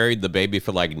woman's carried the baby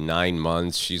for like 9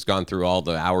 months. She's gone through all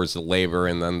the hours of labor,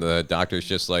 and then the doctor's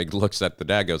just like looks at the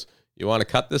dad, goes, "You want to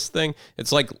cut this thing?"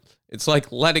 It's like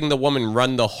letting the woman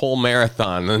run the whole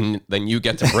marathon, and then you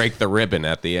get to break the ribbon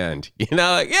at the end.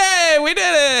 Like, yay, we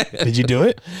did it! Did you do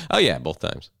it? Oh yeah, both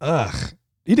times. Ugh,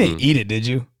 you didn't eat it, did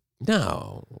you?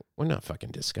 No, we're not fucking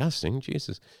disgusting.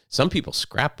 Jesus, some people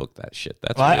scrapbook that shit.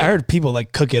 That's I heard people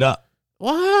like cook it up.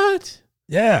 What?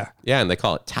 Yeah. Yeah, and they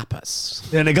call it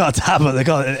tapas. Yeah, they call it tapas. They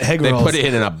call it egg rolls. They put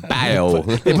it in a bio.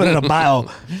 They put it in a bio.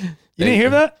 You didn't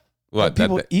hear that? What?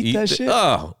 People eat that shit?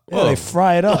 Oh. Yeah, they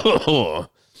fry it up. Or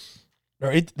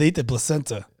they eat the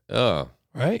placenta. Oh.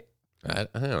 Right? I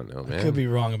don't know, man. I could be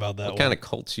wrong about that. What kind of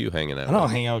cults you hanging out I don't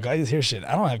with? hang out with guys. I just hear shit.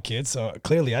 I don't have kids, so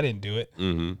clearly I didn't do it.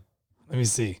 Mm-hmm. Let me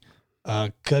see.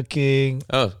 Cooking.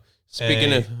 Oh,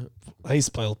 speaking of... How do you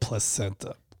spell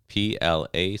placenta?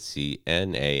 Placnanas.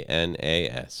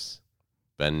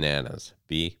 Bananas.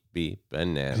 be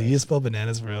bananas. Did you spell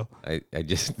bananas for real? I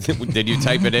just did. You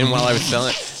type it in while I was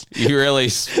telling it?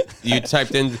 You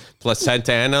typed in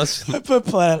placentanas? I put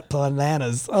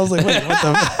bananas. I was like, wait, what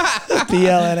the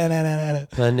P-L-N-N-N-N.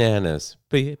 Bananas.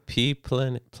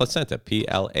 Placenta. Placenta.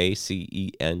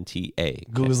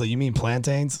 Google's like, you mean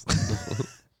plantains?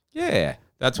 Yeah.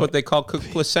 That's what they call cooked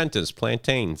placentas,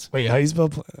 plantains. Wait, how do you spell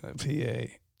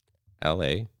P-A?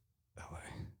 L-A.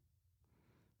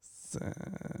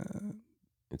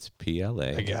 It's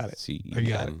P-L-A. I got it.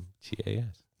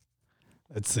 C-E-N-T-A-S.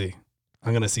 Let's see.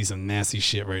 I'm going to see some nasty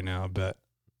shit right now, I bet.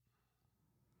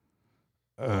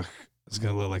 It's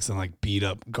going to look like some like beat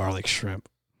up garlic shrimp.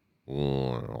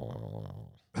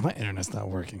 My internet's not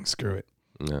working. Screw it.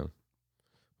 No.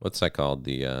 What's that called?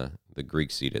 The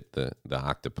Greeks eat it. The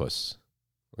octopus.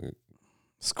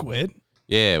 Squid?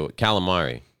 Yeah,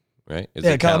 calamari, right?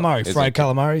 Calamari. Fried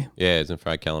calamari? Yeah, isn't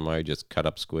fried calamari just cut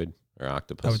up squid or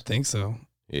octopus? I would think so.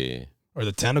 Yeah. Or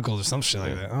the tentacles or some shit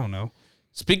like that. I don't know.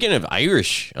 Speaking of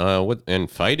Irish and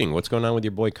fighting, what's going on with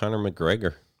your boy Conor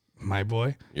McGregor? My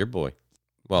boy? Your boy.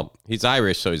 Well, he's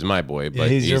Irish, so he's my boy. But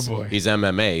he's your boy. He's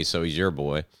MMA, so he's your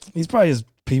boy. He's probably just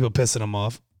people pissing him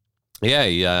off. Yeah,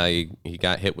 he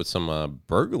got hit with some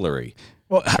burglary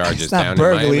charges it's not down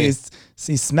burglary. in Miami.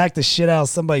 He smacked the shit out of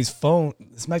somebody's phone.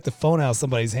 Smacked the phone out of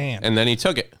somebody's hand. And then he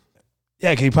took it.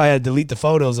 Yeah, because he probably had to delete the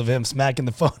photos of him smacking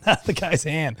the phone out of the guy's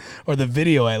hand, or the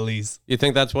video at least. You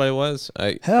think that's what it was?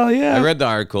 Hell yeah! I read the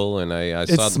article and I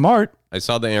saw smart. I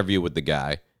saw the interview with the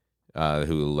guy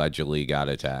who allegedly got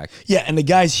attacked. Yeah, and the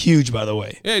guy's huge, by the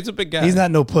way. Yeah, he's a big guy. He's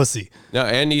not no pussy. No,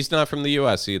 and he's not from the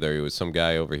U.S. either. He was some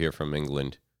guy over here from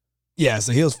England. Yeah,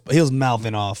 so he was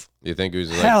mouthing off. You think he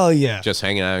was like, hell yeah, just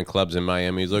hanging out in clubs in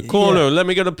Miami? He's like, Conor, let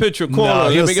me get a picture. Conor,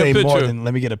 let me get a picture. More than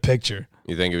let me get a picture.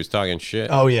 You think he was talking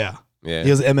shit? Oh yeah. Yeah.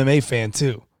 He was an MMA fan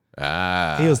too.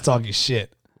 Ah. He was talking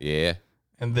shit. Yeah.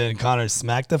 And then Conor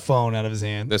smacked the phone out of his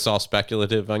hand. This all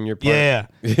speculative on your part? Yeah.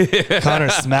 Conor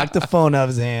smacked the phone out of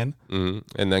his hand. Mm-hmm.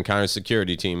 And then Conor's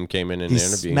security team came in and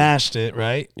interviewed. He smashed it,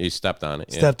 right? He stepped on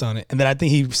it. Stepped on it. And then I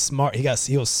think he was smart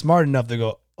enough to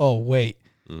go, oh, wait,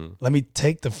 let me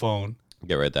take the phone.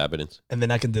 Get rid of the evidence. And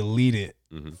then I can delete it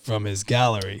from his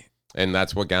gallery. And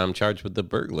that's what got him charged with the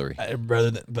burglary.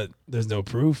 But there's no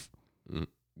proof.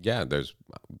 Yeah, there's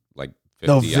like 50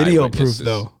 no video proof,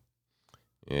 though.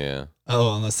 Yeah.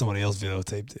 Oh, unless somebody else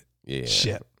videotaped it. Yeah.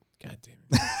 Shit. God damn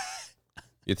it.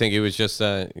 You think it was just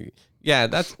yeah,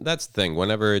 that's the thing.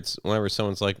 Whenever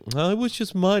someone's like, I was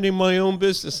just minding my own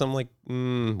business, I'm like,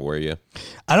 were you?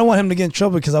 I don't want him to get in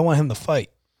trouble because I want him to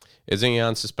fight. Isn't he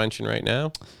on suspension right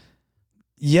now?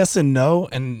 Yes and no,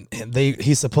 and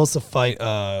he's supposed to fight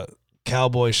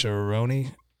Cowboy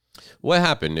Cerrone. What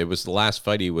happened? It was the last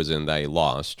fight he was in that he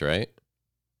lost, right?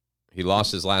 He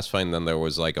lost his last fight, and then there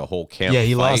was like a whole camp. Yeah,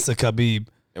 he fight. lost to Khabib.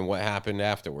 And what happened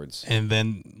afterwards? And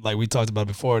then, like we talked about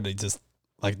before, they just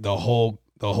like the whole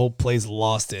place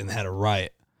lost it and had a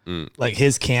riot. Like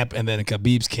his camp and then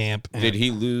Khabib's camp. Did he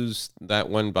lose that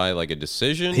one by like a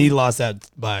decision? He lost that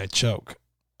by a choke.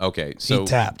 Okay, so he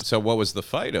tapped. So what was the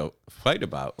fight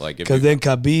about? Like, because then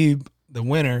Khabib, the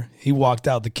winner, he walked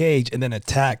out the cage and then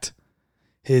attacked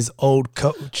his old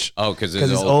coach. Oh, because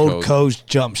his old coach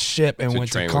jumped ship and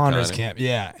went to Conor's camp.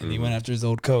 Yeah, and he went after his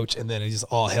old coach, and then it just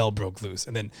all hell broke loose.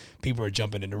 And then people were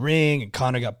jumping in the ring, and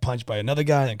Conor got punched by another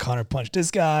guy, and Conor punched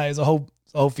this guy. It was a whole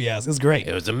fiasco. It was great.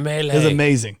 It was a melee. It was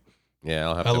amazing. Yeah,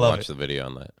 I'll have to watch the video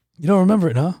on that. You don't remember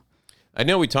it, huh? I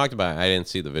know we talked about it. I didn't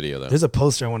see the video, though. There's a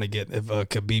poster I want to get of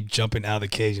Khabib jumping out of the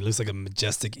cage. He looks like a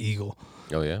majestic eagle.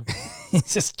 Oh, yeah?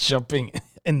 He's just jumping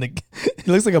in the...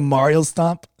 He looks like a Mario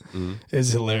stomp.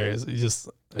 It's hilarious.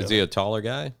 Is he a taller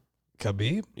guy?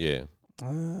 Khabib? Yeah.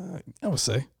 I would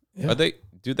say. Yeah.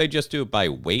 Do they just do it by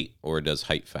weight, or does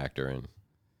height factor in?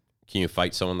 Can you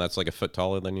fight someone that's like a foot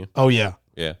taller than you? Oh, yeah.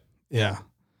 Yeah. Yeah.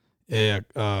 Yeah.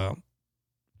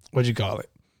 What'd you call it?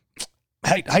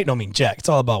 Height don't mean jack. It's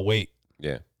all about weight.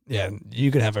 Yeah. Yeah.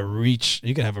 You can have a reach.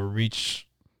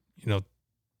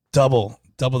 Double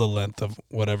the length of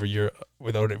whatever your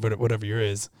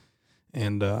is,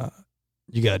 and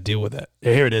you gotta deal with that.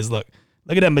 Here it is. Look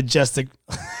at that majestic,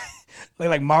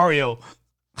 like Mario.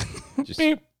 Just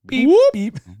beep beep whoop.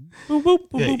 Beep. Boop, boop,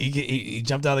 boop, yeah, he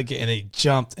jumped out of the gate and he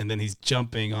jumped, and then he's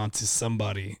jumping onto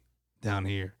somebody down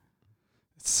here.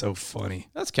 It's so funny.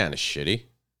 That's kind of shitty.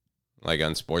 Like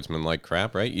unsportsmanlike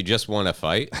crap, right? You just want to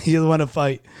fight. You just want to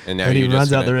fight, and now he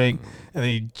runs out the ring, and then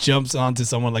he jumps onto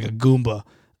someone like a Goomba,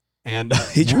 and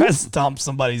he tries to stomp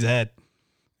somebody's head.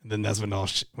 And then that's when all.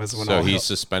 So he's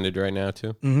suspended right now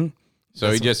too. Mm-hmm.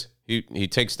 So he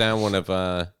takes down one of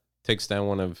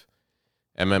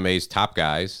MMA's top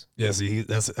guys. Yeah, see,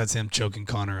 that's him choking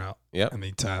Connor out. Yep. And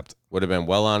he tapped. Would have been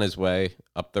well on his way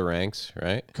up the ranks,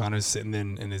 right? Connor's sitting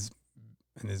in his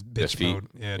bitch mode.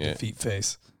 Yeah, defeat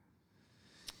face.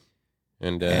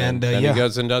 And then he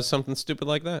goes and does something stupid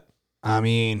like that. I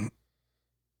mean,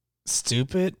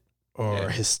 stupid or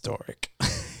historic?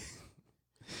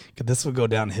 Because this would go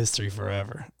down in history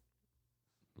forever.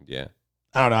 Yeah.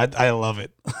 I don't know. I love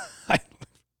it.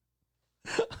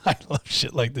 I love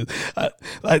shit like this.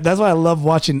 That's why I love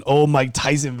watching old Mike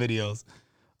Tyson videos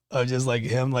of just like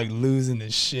him like losing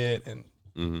his shit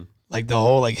and like the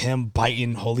whole like him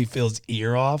biting Holyfield's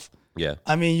ear off. Yeah.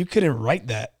 I mean, you couldn't write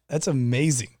that. That's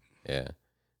amazing. Yeah.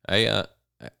 I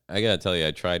gotta tell you,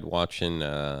 I tried watching.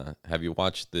 Have you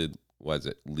watched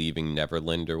Leaving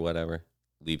Neverland or whatever?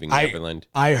 Neverland.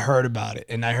 I heard about it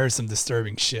and I heard some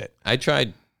disturbing shit. I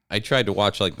tried to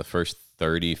watch like the first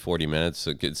 30, 40 minutes.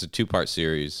 It's a 2-part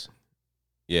series.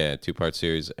 Yeah, 2-part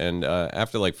series. And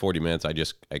after like 40 minutes,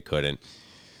 I couldn't.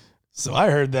 So I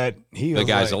heard that the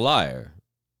guy's a liar.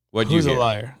 Who's a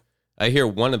liar? I hear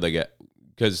one of the guys,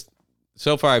 because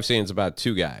so far I've seen it's about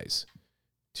 2 guys.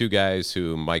 2 guys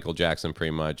who Michael Jackson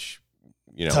pretty much,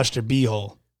 touched their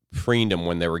beehole. Preened them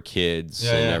when they were kids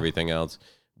and everything else.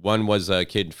 One was a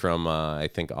kid from, I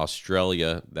think,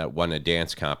 Australia that won a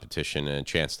dance competition and a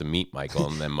chance to meet Michael,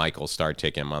 and then Michael started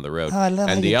taking him on the road. Oh, I love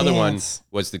and the other dance. one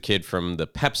was the kid from the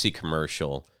Pepsi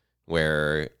commercial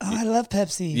where... Oh, I love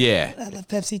Pepsi. Yeah. I love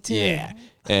Pepsi too. Yeah.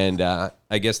 And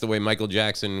I guess the way Michael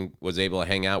Jackson was able to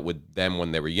hang out with them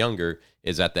when they were younger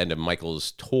is at the end of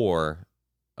Michael's tour,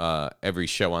 every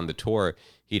show on the tour,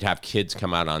 he'd have kids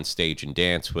come out on stage and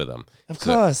dance with him. Of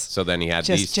course. So then he had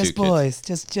these 2 boys,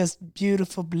 kids. just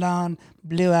beautiful blonde,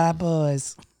 blue-eyed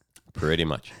boys. Pretty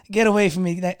much. Get away from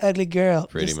me, that ugly girl.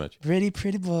 Pretty much. Pretty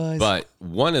boys. But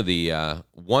one of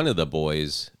the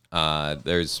boys,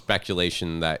 there's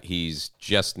speculation that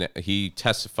he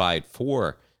testified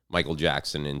for Michael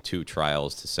Jackson in 2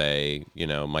 trials to say,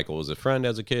 Michael was a friend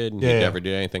as a kid and he never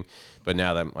did anything. But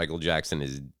now that Michael Jackson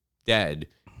is dead,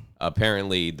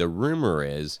 apparently the rumor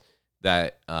is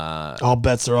that all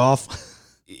bets are off.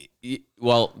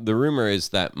 Well, the rumor is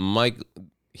that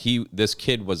this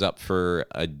kid was up for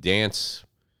a dance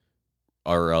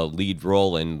or a lead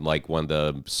role in like one of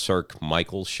the Cirque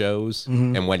Michael shows,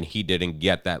 and when he didn't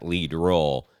get that lead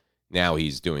role, now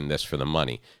he's doing this for the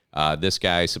money. This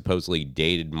guy supposedly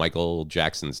dated Michael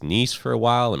Jackson's niece for a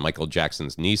while, and Michael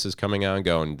Jackson's niece is coming out and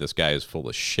going, "This guy is full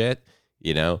of shit."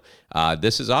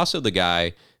 This is also the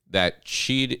guy that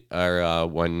cheated, or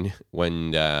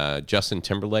when Justin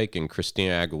Timberlake and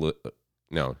Christina Aguilera.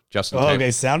 No, Justin. Okay,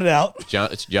 sound it out.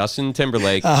 It's Justin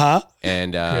Timberlake.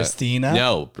 And Christina.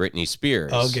 No, Britney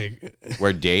Spears. Okay.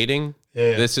 We're dating.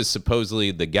 Yeah. This is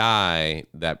supposedly the guy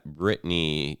that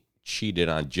Britney cheated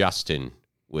on Justin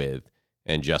with,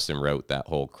 and Justin wrote that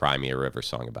whole "Cry Me a River"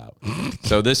 song about.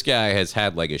 So this guy has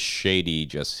had like a shady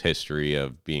history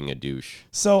of being a douche.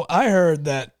 So I heard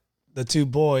that the 2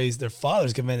 boys, their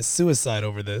fathers committed suicide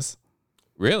over this.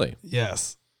 Really?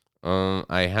 Yes.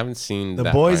 I haven't seen the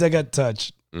that boys part. that got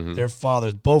touched. Their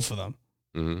fathers, both of them,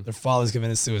 their fathers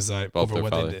committed suicide over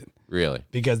what they did. Really?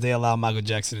 Because they allowed Michael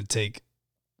Jackson to take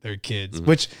their kids,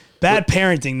 which bad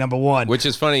parenting, number one. Which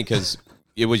is funny because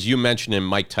it was you mentioning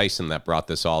Mike Tyson that brought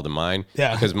this all to mind.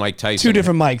 Yeah. Because Mike Tyson. 2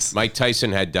 different Mikes. Mike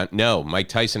Tyson had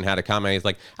a comment. He's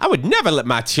like, I would never let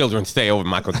my children stay over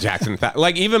Michael Jackson.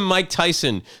 Like even Mike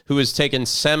Tyson, who has taken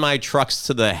semi-trucks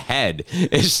to the head,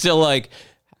 is still like,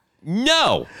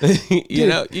 no,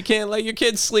 you can't let your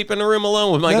kids sleep in a room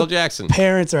alone with Michael Jackson.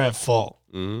 Parents are at fault.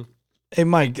 Hey,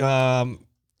 Mike, what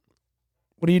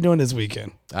are you doing this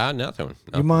weekend? Nothing.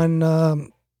 You mind,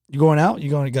 you going out? You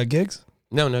got gigs?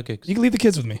 No gigs. You can leave the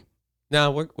kids with me.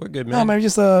 No, we're good, man. No, maybe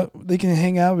just they can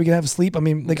hang out. We can have a sleep. I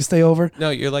mean, they can stay over.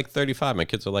 No, you're like 35. My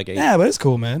kids are like 8. Yeah, but it's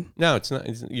cool, man. No, it's not.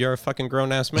 You're a fucking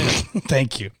grown ass man.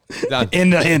 Thank you. Done.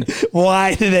 In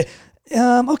why did they?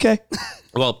 Okay.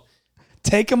 Well,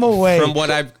 take them away. From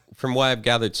what I've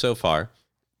gathered so far,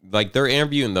 like they're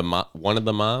interviewing one of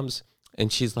the moms,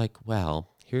 and she's like, "Well,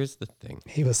 here's the thing.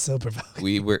 He was so provocative.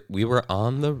 We were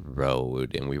on the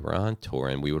road and we were on tour,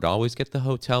 and we would always get the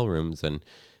hotel rooms, and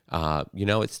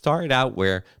it started out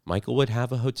where Michael would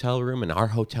have a hotel room, and our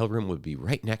hotel room would be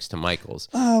right next to Michael's.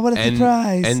 Oh, what a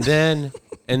surprise!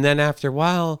 And then after a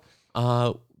while,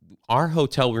 our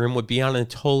hotel room would be on a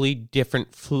totally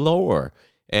different floor."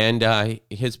 And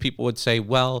his people would say,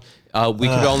 well, we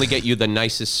could only get you the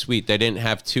nicest suite. They didn't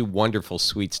have 2 wonderful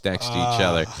suites next to each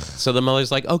other. So the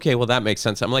mother's like, okay, well, that makes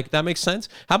sense. I'm like, that makes sense?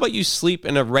 How about you sleep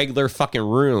in a regular fucking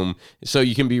room so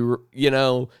you can be,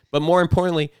 but more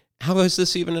importantly, how is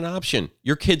this even an option?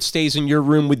 Your kid stays in your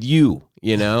room with you,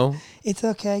 you know? It's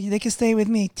okay. They can stay with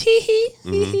me. Tee-hee.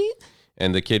 Mm-hmm.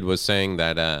 And the kid was saying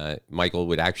that Michael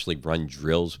would actually run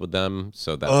drills with them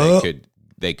so that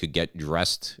they could get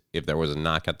dressed if there was a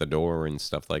knock at the door and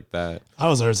stuff like that. I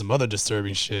also heard some other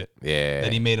disturbing shit. Yeah.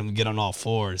 That he made them get on all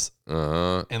fours.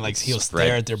 Uh-huh. And like he'll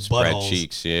stare at their buttholes.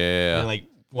 Cheeks, yeah. And like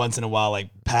once in a while, like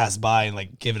pass by and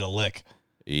like give it a lick.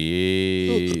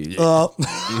 Yeah.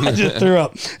 I just threw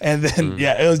up. And then,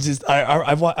 it was just,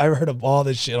 I heard of all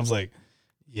this shit. I was like,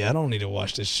 yeah, I don't need to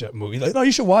watch this shit movie. Like, no,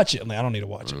 you should watch it. I'm like, I don't need to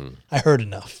watch it. I heard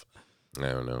enough. I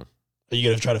don't know. Are you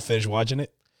going to try to finish watching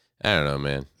it? I don't know,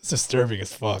 man. It's disturbing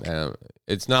as fuck.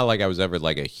 It's not like I was ever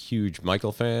like a huge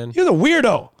Michael fan. He was a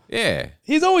weirdo. Yeah.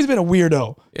 He's always been a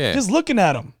weirdo. Yeah. Just looking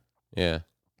at him. Yeah.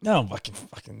 No,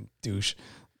 fucking douche.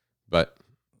 But,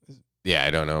 yeah,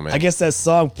 I don't know, man. I guess that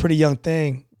song, Pretty Young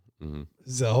Thing,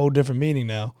 is a whole different meaning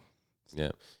now.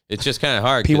 Yeah. It's just kind of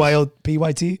hard. PYT?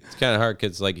 It's kind of hard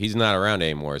because, like, he's not around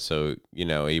anymore. So, you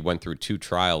know, he went through 2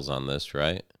 trials on this,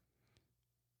 right?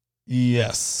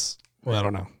 Yes. Well, I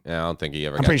don't know. Yeah, I don't think he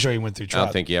ever I'm pretty sure he went through trials. I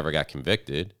don't think he ever got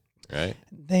convicted, right?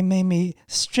 They made me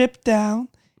strip down,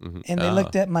 and they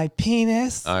looked at my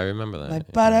penis. I remember that. My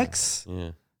buttocks.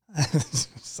 Yeah.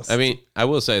 I mean, I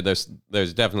will say there's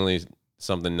definitely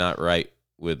something not right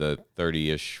with a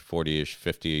 30-ish, 40-ish,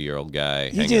 50-year-old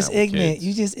guy. You just ignorant.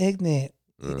 You just ignorant.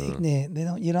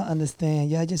 Ignorant. You don't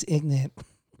understand. Y'all just ignorant.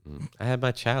 I had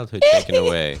my childhood taken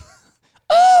away.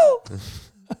 Oh! Come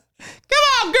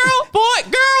on, girl, boy,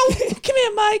 girl. Come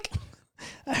here, Mike.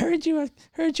 I heard you were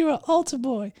an altar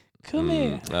boy. Come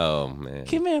here. Oh man.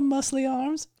 Come here, muscly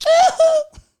arms.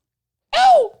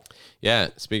 Oh. Yeah.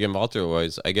 Speaking of altar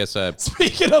boys, I guess.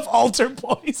 Speaking of altar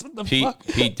boys, what the fuck?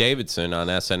 Pete Davidson on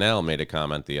SNL made a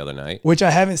comment the other night, which I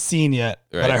haven't seen yet,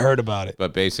 right? But I heard about it.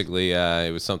 But basically,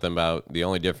 it was something about the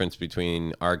only difference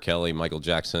between R. Kelly, Michael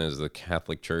Jackson is the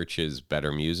Catholic Church is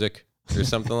better music. Or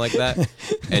something like that.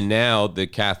 And now the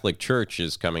Catholic Church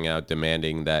is coming out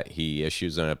demanding that he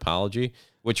issues an apology,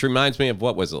 which reminds me of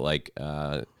what was it like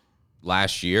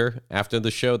last year after the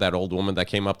show, that old woman that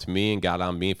came up to me and got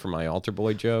on me for my altar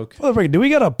boy joke. Do we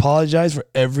got to apologize for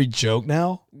every joke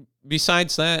now?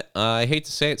 Besides that, I hate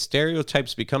to say it,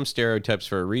 stereotypes become stereotypes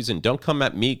for a reason. Don't come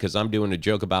at me because I'm doing a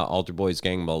joke about altar boys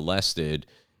getting molested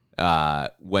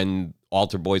when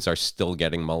altar boys are still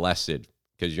getting molested.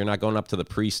 Because you're not going up to the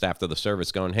priest after the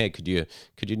service going, hey, could you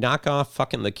knock off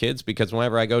fucking the kids? Because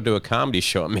whenever I go to a comedy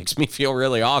show, it makes me feel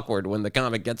really awkward when the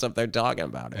comic gets up there talking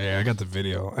about it. Yeah, I got the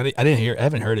video. I didn't hear. I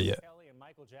haven't heard it yet. Kelly and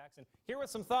Michael Jackson. Here with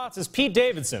some thoughts is Pete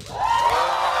Davidson.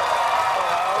 How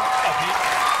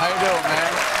you doing,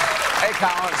 man? Hey,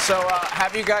 Colin. So,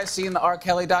 have you guys seen the R.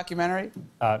 Kelly documentary?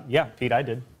 Yeah, Pete, I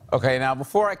did. Okay, now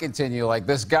before I continue, like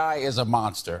this guy is a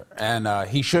monster, and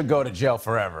he should go to jail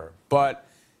forever. But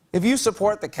if you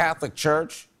support the Catholic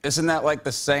Church, isn't that like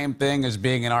the same thing as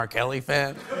being an R. Kelly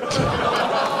fan? Like,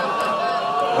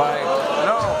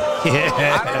 no.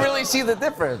 Yeah. I don't really see the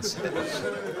difference.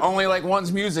 Only like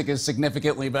one's music is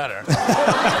significantly better.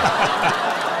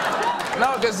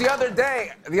 No, because the other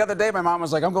day, my mom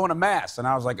was like, I'm going to Mass. And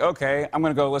I was like, okay, I'm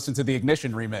going to go listen to the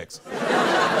Ignition remix.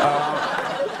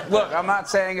 Look, I'm not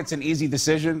saying it's an easy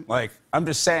decision. Like, I'm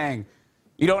just saying,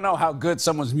 you don't know how good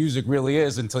someone's music really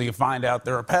is until you find out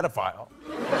they're a pedophile.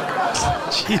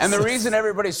 And the reason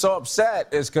everybody's so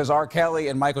upset is because R. Kelly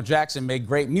and Michael Jackson made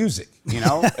great music, you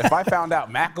know? If I found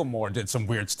out Macklemore did some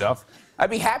weird stuff, I'd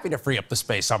be happy to free up the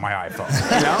space on my iPhone,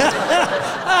 you know?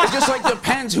 It just, like,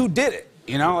 depends who did it,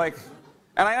 you know? Like,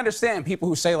 and I understand people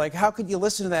who say, like, how could you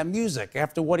listen to that music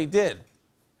after what he did?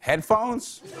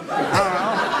 Headphones? I don't know.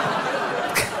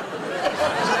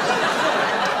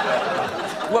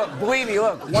 Look, believe me,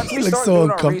 once we start doing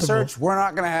our research, we're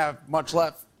not going to have much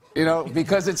left, you know,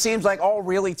 because it seems like all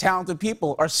really talented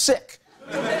people are sick.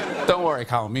 Don't worry,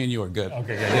 Colin, me and you are good.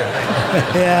 Okay, good.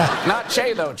 Yeah. Not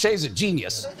Che, though. Che's a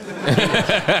genius.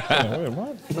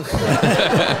 What?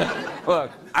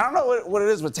 Look, I don't know what it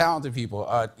is with talented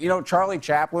people. You know, Charlie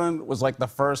Chaplin was like the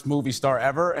first movie star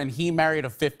ever, and he married a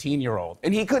 15-year-old,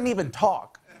 and he couldn't even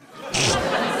talk.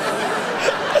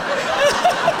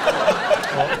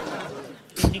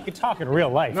 He could talk in real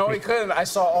life. No, he couldn't. I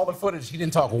saw all the footage. He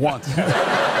didn't talk once.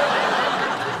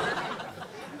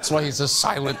 That's why he's a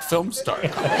silent film star.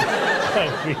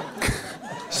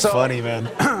 So, funny, man.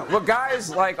 Well,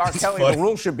 guys like R. Kelly, the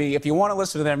rule should be, if you want to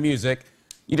listen to their music,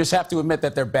 you just have to admit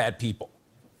that they're bad people.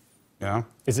 You know?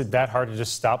 Is it that hard to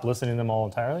just stop listening to them all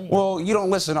entirely? Well, you don't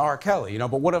listen to R. Kelly, you know,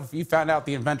 but what if you found out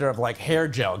the inventor of, like, hair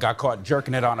gel got caught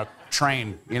jerking it on a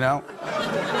train, you know?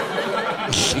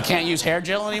 You can't use hair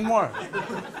gel anymore.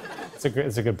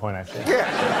 It's a good point, actually.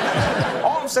 Yeah.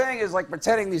 All I'm saying is, like,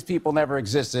 pretending these people never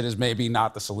existed is maybe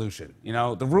not the solution. You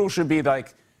know, the rule should be,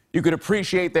 like, you could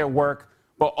appreciate their work,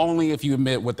 but only if you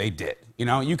admit what they did. You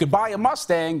know, you could buy a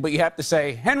Mustang, but you have to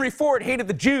say, Henry Ford hated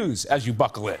the Jews as you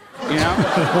buckle it. You know?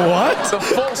 What? The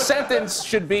full sentence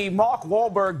should be, Mark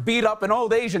Wahlberg beat up an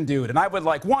old Asian dude, and I would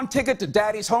like 1 ticket to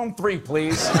Daddy's Home 3,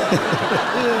 please.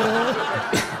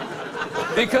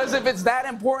 Because if it's that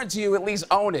important to you, at least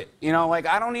own it. You know, like,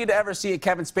 I don't need to ever see a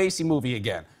Kevin Spacey movie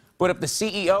again. But if the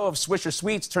CEO of Swisher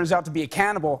Sweets turns out to be a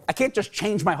cannibal, I can't just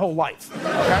change my whole life,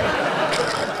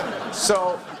 okay?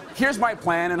 So here's my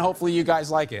plan, and hopefully you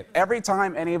guys like it. Every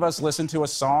time any of us listen to a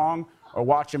song or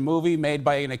watch a movie made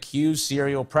by an accused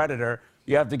serial predator,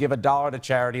 you have to give $1 to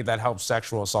charity that helps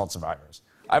sexual assault survivors.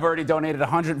 I've already donated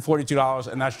 $142,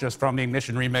 and that's just from the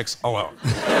Ignition remix alone.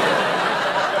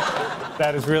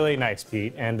 That is really nice,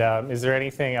 Pete. And is there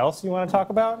anything else you want to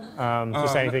talk about?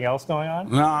 Just anything else going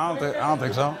on? No, I don't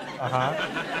think so.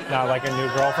 Not like a new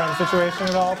girlfriend situation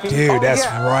at all, Pete? Dude, that's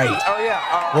right. Oh,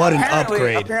 yeah. What an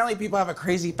upgrade. Apparently, people have a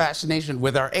crazy fascination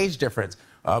with our age difference,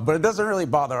 but it doesn't really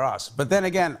bother us. But then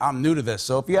again, I'm new to this,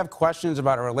 so if you have questions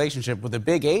about a relationship with a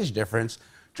big age difference,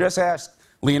 just ask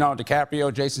Leonardo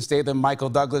DiCaprio, Jason Statham, Michael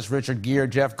Douglas, Richard Gere,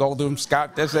 Jeff Goldblum,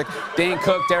 Scott Disick, Dane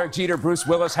Cook, Derek Jeter, Bruce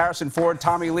Willis, Harrison Ford,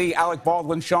 Tommy Lee, Alec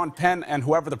Baldwin, Sean Penn, and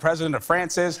whoever the president of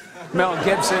France is, Mel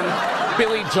Gibson,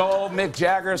 Billy Joel, Mick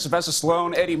Jagger, Sylvester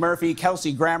Stallone, Eddie Murphy,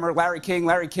 Kelsey Grammer, Larry King,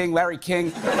 Rod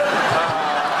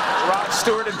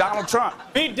Stewart, and Donald Trump.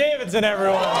 Pete Davidson,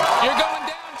 everyone. You're going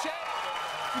down, Chad.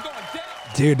 You're going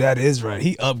down. Dude, that is right.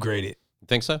 He upgraded.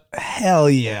 Think so? Hell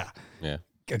yeah. Yeah.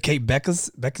 Kate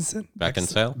Beckinsale?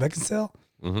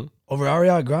 Mm-hmm. Over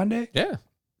Ariana Grande? Yeah.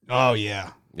 Oh,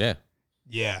 yeah. Yeah.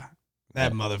 Yeah.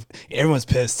 That mother... Everyone's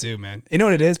pissed, too, man. You know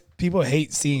what it is? People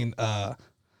hate seeing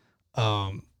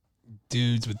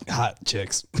dudes with hot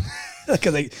chicks.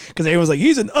 Because everyone's like,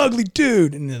 he's an ugly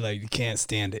dude. And they're like, you can't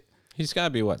stand it. He's got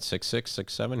to be, what, 6'6",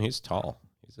 6'7"? He's tall.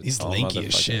 He's tall lanky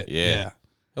as shit. Yeah.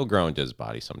 He'll grow into his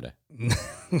body someday.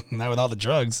 Not with all the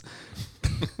drugs.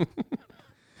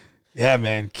 Yeah,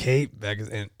 man. Kate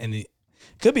Beckinsale. And it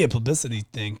could be a publicity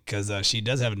thing because she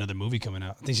does have another movie coming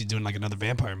out. I think she's doing like another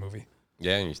vampire movie.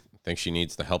 Yeah, and you think she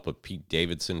needs the help of Pete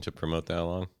Davidson to promote that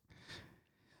along?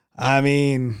 I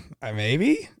mean,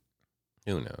 maybe.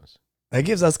 Who knows? That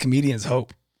gives us comedians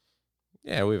hope.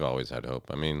 Yeah, we've always had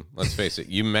hope. I mean, let's face it.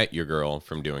 You met your girl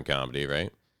from doing comedy,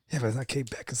 right? Yeah, but it's not Kate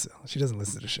Beckinsale. She doesn't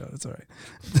listen to the show. That's all right.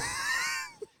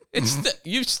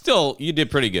 You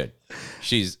did pretty good.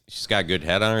 She's got a good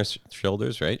head on her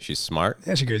shoulders, right? She's smart.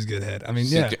 Yeah, she got a good head. I mean,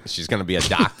 she's gonna be a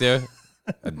doctor.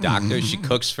 She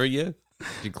cooks for you.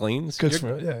 She cleans. Cooks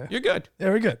for you. Yeah. You're good. Yeah,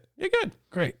 we're good. You're good.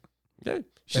 Great. Yeah.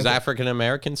 She's African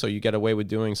American, so you get away with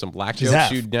doing some black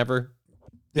jokes you'd never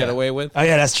get away with. Oh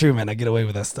yeah, that's true, man. I get away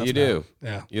with that stuff. You do.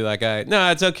 Yeah. You're like, no,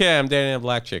 it's okay. I'm dating a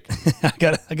black chick. I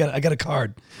got a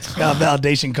card. Got a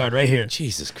validation card right here.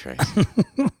 Jesus Christ.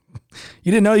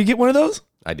 You didn't know you get one of those?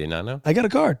 I did not know. I got a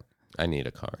card. I need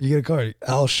a card. You get a card.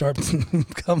 Al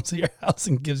Sharpton comes to your house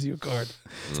and gives you a card.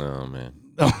 Oh, man.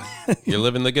 You're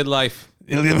living the good life.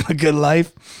 You're living a good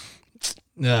life.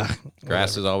 Yeah.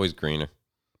 Grass is always greener.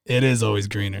 It is always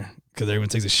greener because everyone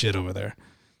takes a shit over there.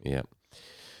 Yeah.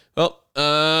 Well,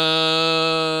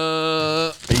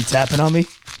 are you tapping on me?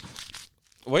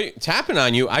 Wait, tapping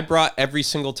on you? I brought every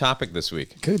single topic this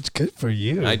week. Good for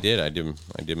you. I did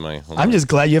my homework. I'm just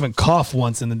glad you haven't coughed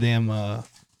once in the damn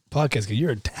podcast because you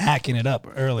were hacking it up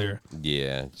earlier.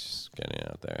 Yeah, just getting it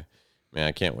out there. Man,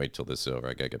 I can't wait till this is over.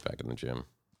 I gotta get back in the gym.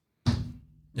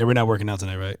 Yeah, we're not working out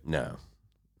tonight, right? No.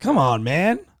 Come on,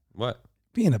 man. What?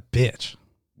 Being a bitch.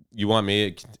 You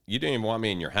didn't even want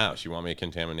me in your house. You want me to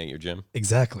contaminate your gym?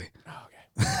 Exactly. Oh, okay.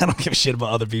 I don't give a shit about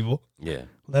other people. Yeah.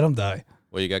 Let them die.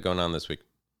 What you got going on this week?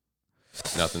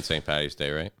 Nothing St. Patty's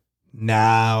Day, right?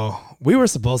 Now, we were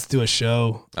supposed to do a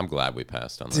show. I'm glad we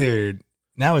passed on that. Dude,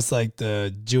 now it's like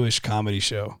the Jewish comedy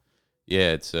show.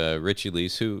 Yeah, it's Richie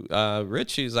Lee's who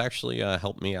Richie's actually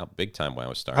helped me out big time when I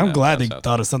was starting. I'm glad they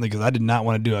thought of something because I did not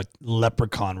want to do a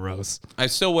leprechaun roast. I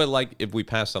still would like, if we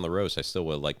passed on the roast, I still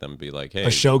would like them to be like, hey.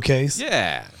 A showcase?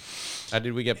 Yeah. How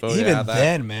did we get voted Even out of that?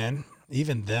 then, man.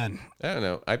 Even then. I don't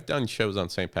know. I've done shows on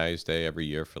St. Patty's Day every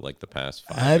year for like the past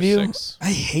 5 Have or you? 6.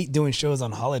 I hate doing shows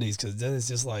on holidays because then it's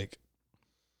just like.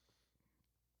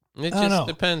 It just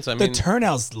depends. I mean, the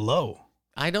turnout's low.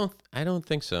 I don't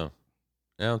think so.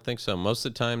 I don't think so. Most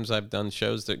of the times I've done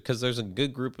shows because there's a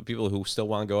good group of people who still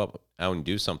want to go out and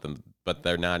do something, but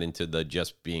they're not into the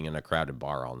just being in a crowded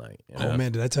bar all night. You know? Oh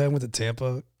man, did I tell you I went to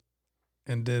Tampa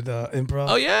and did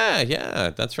improv? Oh yeah,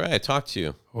 that's right. I talked to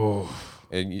you. Oh,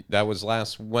 And that was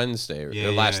last Wednesday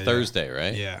or last Thursday,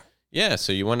 right? Yeah. Yeah,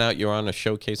 so you went out. You were on a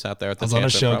showcase out there at the. I was on a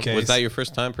showcase. Was that your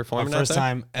first time performing? My first out there?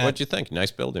 time. What'd you think?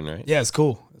 Nice building, right? Yeah, it's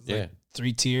cool. It's yeah, like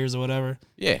 3 tiers or whatever.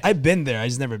 Yeah, I've been there. I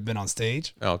just never been on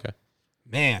stage. Oh, okay.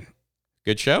 Man,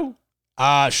 good show.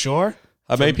 Sure.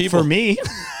 How many people? For me.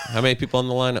 How many people on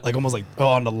the lineup? Like almost like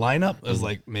on the lineup. It was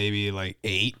like maybe like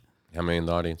 8. How many in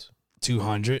the audience?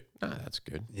 200. Ah, that's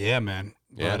good. Yeah, man.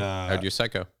 Yeah. But, how'd your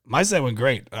set go? My set went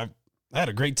great. I had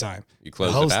a great time. You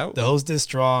closed it out? The host did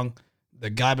strong. The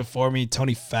guy before me,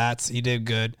 Tony Fats, he did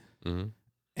good. Mm-hmm.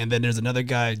 And then there's another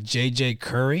guy, JJ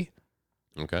Curry.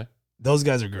 Okay. Those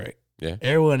guys are great. Yeah.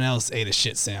 Everyone else ate a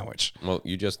shit sandwich. Well,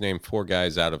 you just named 4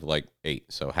 guys out of like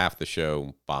 8, so half the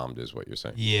show bombed is what you're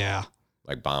saying. Yeah.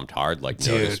 Like bombed hard, like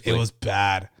dude, noticeably. It was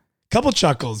bad. Couple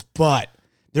chuckles, but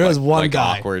there was one like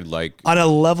guy awkward, like on a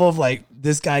level of like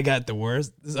this guy got the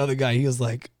worst. This other guy, he was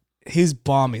like, he's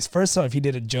bombing. First off, he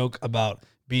did a joke about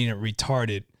being a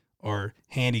retarded or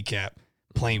handicapped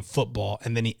playing football,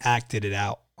 and then he acted it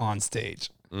out on stage,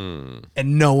 and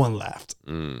no one laughed.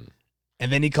 And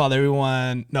then he called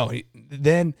everyone.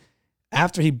 Then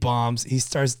after he bombs, he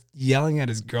starts yelling at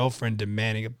his girlfriend,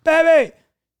 demanding, "Baby,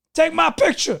 take my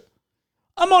picture.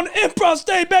 I'm on the improv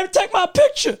stage, baby. Take my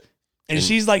picture." And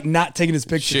she's like not taking his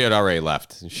picture. She had already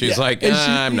left. She's like,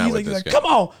 I'm not with this guy. Come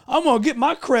on, I'm gonna get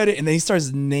my credit. And then he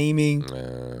starts naming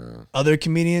other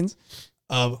comedians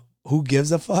of who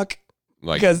gives a fuck.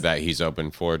 Like that he's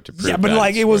open for to prove. Yeah, but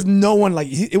like it was no one like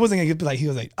it wasn't gonna be like he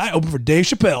was like I open for Dave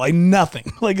Chappelle, like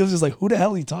nothing. Like it was just like who the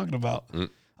hell are you talking about?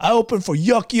 I open for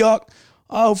Yuck Yuck.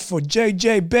 I open for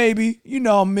JJ Baby. You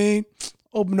know what I mean?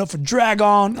 Open up for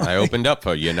Dragon. I opened up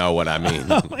for you know what I mean.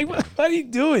 Like what are you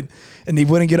doing? And he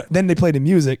wouldn't get. Then they played the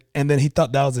music, and then he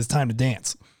thought that was his time to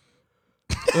dance.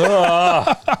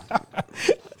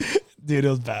 Dude, it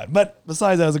was bad. But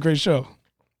besides, that was a great show.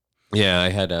 Yeah, I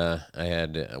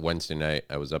had Wednesday night.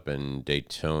 I was up in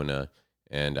Daytona,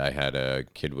 and I had a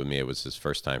kid with me. It was his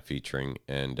first time featuring,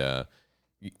 and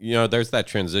you know, there's that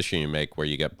transition you make where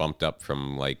you get bumped up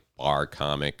from like bar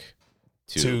comic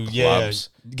to clubs.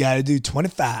 You gotta do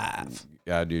 25.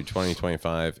 Gotta do 20,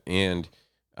 25, and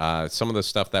some of the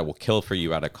stuff that will kill for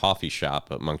you at a coffee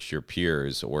shop amongst your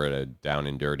peers or at a down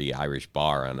and dirty Irish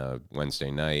bar on a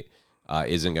Wednesday night.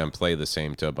 Isn't going to play the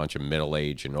same to a bunch of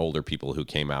middle-aged and older people who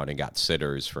came out and got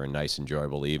sitters for a nice,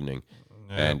 enjoyable evening.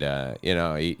 Yeah. And, you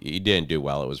know, he didn't do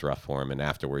well. It was rough for him. And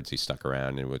afterwards, he stuck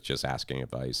around and was just asking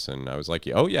advice. And I was like,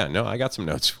 oh, yeah, no, I got some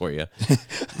notes for you.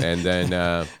 And then...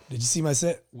 Did you see my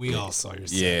set? We all saw your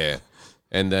set. Yeah.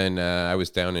 And then I was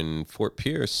down in Fort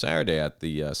Pierce Saturday at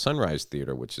the Sunrise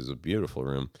Theater, which is a beautiful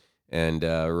room. And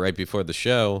right before the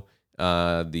show,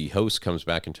 the host comes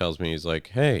back and tells me, he's like,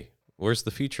 hey... where's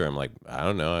the feature? I'm like, I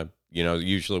don't know.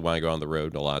 Usually when I go on the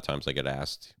road, a lot of times I get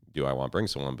asked, do I want to bring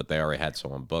someone? But they already had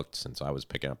someone booked since I was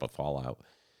picking up a Fallout.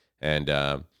 And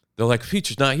they're like,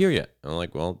 feature's not here yet. I'm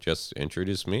like, well, just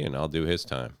introduce me and I'll do his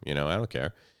time. I don't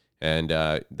care. And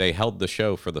they held the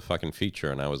show for the fucking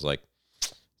feature. And I was like,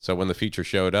 so when the feature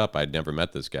showed up, I'd never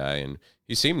met this guy. And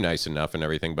he seemed nice enough and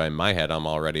everything. But in my head, I'm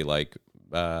already like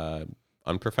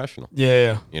unprofessional.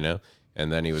 Yeah. And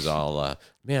then he was all,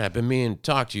 man, I've been meaning to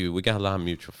talk to you. We got a lot of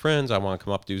mutual friends. I want to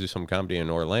come up do some comedy in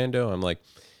Orlando. I'm like,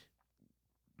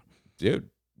 dude,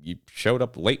 you showed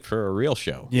up late for a real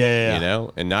show. Yeah.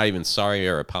 And not even sorry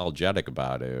or apologetic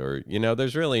about it. Or,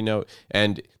 there's really no.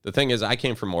 And the thing is, I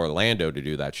came from Orlando to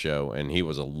do that show, and he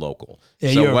was a local.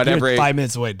 Yeah, so you're 5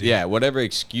 minutes away, dude. Yeah, whatever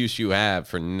excuse you have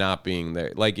for not being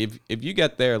there. Like, if you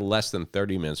get there less than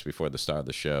 30 minutes before the start of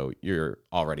the show, you're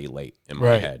already late in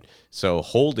my head. So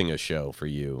holding a show for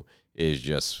you is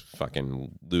just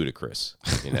fucking ludicrous,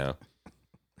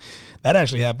 That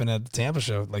actually happened at the Tampa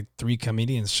show. Like 3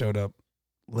 comedians showed up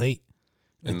late.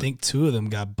 I think 2 of them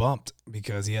got bumped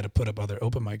because he had to put up other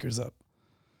open micers up.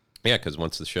 Yeah, because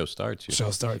once the show starts,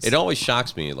 starts. It always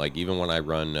shocks me, like even when I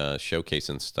run showcase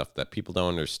and stuff, that people don't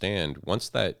understand. Once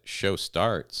that show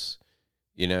starts,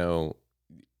 you're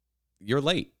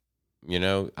late.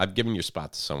 I've given your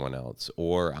spot to someone else,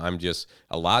 or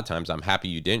a lot of times I'm happy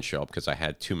you didn't show up because I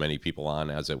had too many people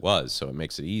on as it was, so it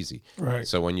makes it easy. Right.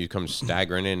 So when you come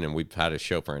staggering in and we've had a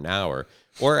show for an hour,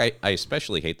 or I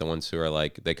especially hate the ones who are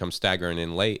like, they come staggering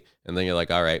in late, and then you're like,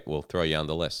 all right, we'll throw you on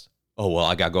the list. Oh, well,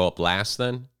 I got to go up last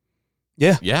then?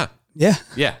 Yeah. Yeah.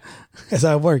 That's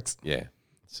how it works. Yeah.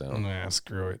 So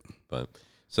screw it. But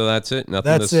so that's it.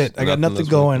 That's it. I got nothing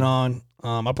going on.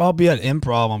 I'll probably be at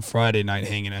Improv on Friday night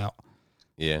hanging out.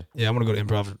 Yeah. Yeah, I'm gonna go to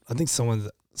Improv. I think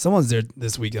someone's there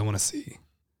this week. I want to see.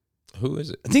 Who is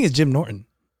it? I think it's Jim Norton.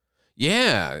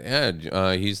 Yeah.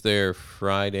 He's there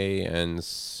Friday and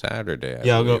Saturday.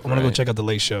 I'm gonna go check out the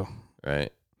Late Show.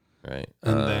 Right. And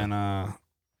then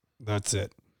that's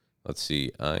it. Let's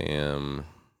see. I am.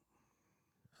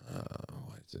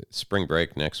 What is it? Spring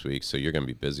break next week, so you're gonna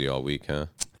be busy all week, huh?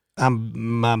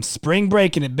 I'm spring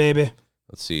breaking it, baby.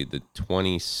 Let's see. The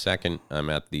 22nd, I'm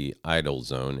at the Idle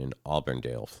Zone in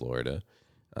Auburndale, Florida.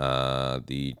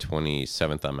 The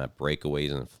 27th, I'm at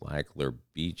Breakaways in Flagler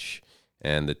Beach.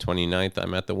 And the 29th,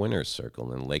 I'm at the Winner's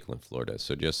Circle in Lakeland, Florida.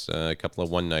 So just a couple of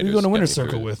one-nighters. Who are you going to Winner's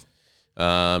Circle with?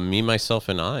 Me, myself,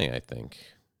 and I think.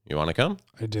 You want to come?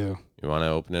 I do. You want to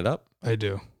open it up? I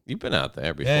do. You've been out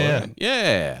there before.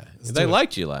 Yeah. They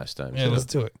liked you last time. Yeah, let's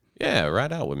do it. Yeah,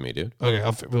 ride out with me, dude.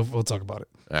 Okay, we'll talk about it.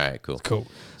 All right, cool. Cool.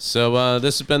 So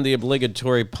this has been the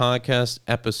Obligatory Podcast,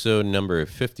 episode number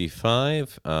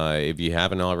 55. If you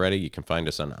haven't already, you can find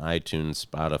us on iTunes,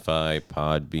 Spotify,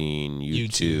 Podbean,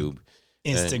 YouTube.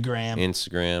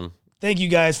 Instagram. Thank you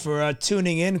guys for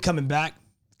tuning in, coming back,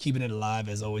 keeping it alive.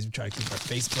 As always, we try to keep our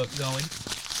Facebook going.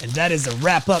 And that is the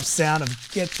wrap-up sound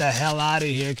of get the hell out of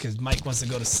here because Mike wants to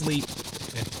go to sleep.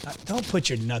 And don't put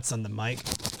your nuts on the mic.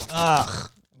 Ugh,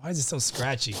 why is it so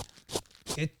scratchy?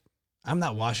 I'm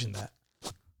not washing that.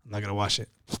 I'm not going to wash it.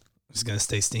 I'm just going to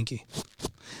stay stinky.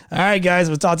 All right, guys,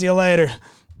 we'll talk to you later.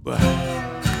 Bye.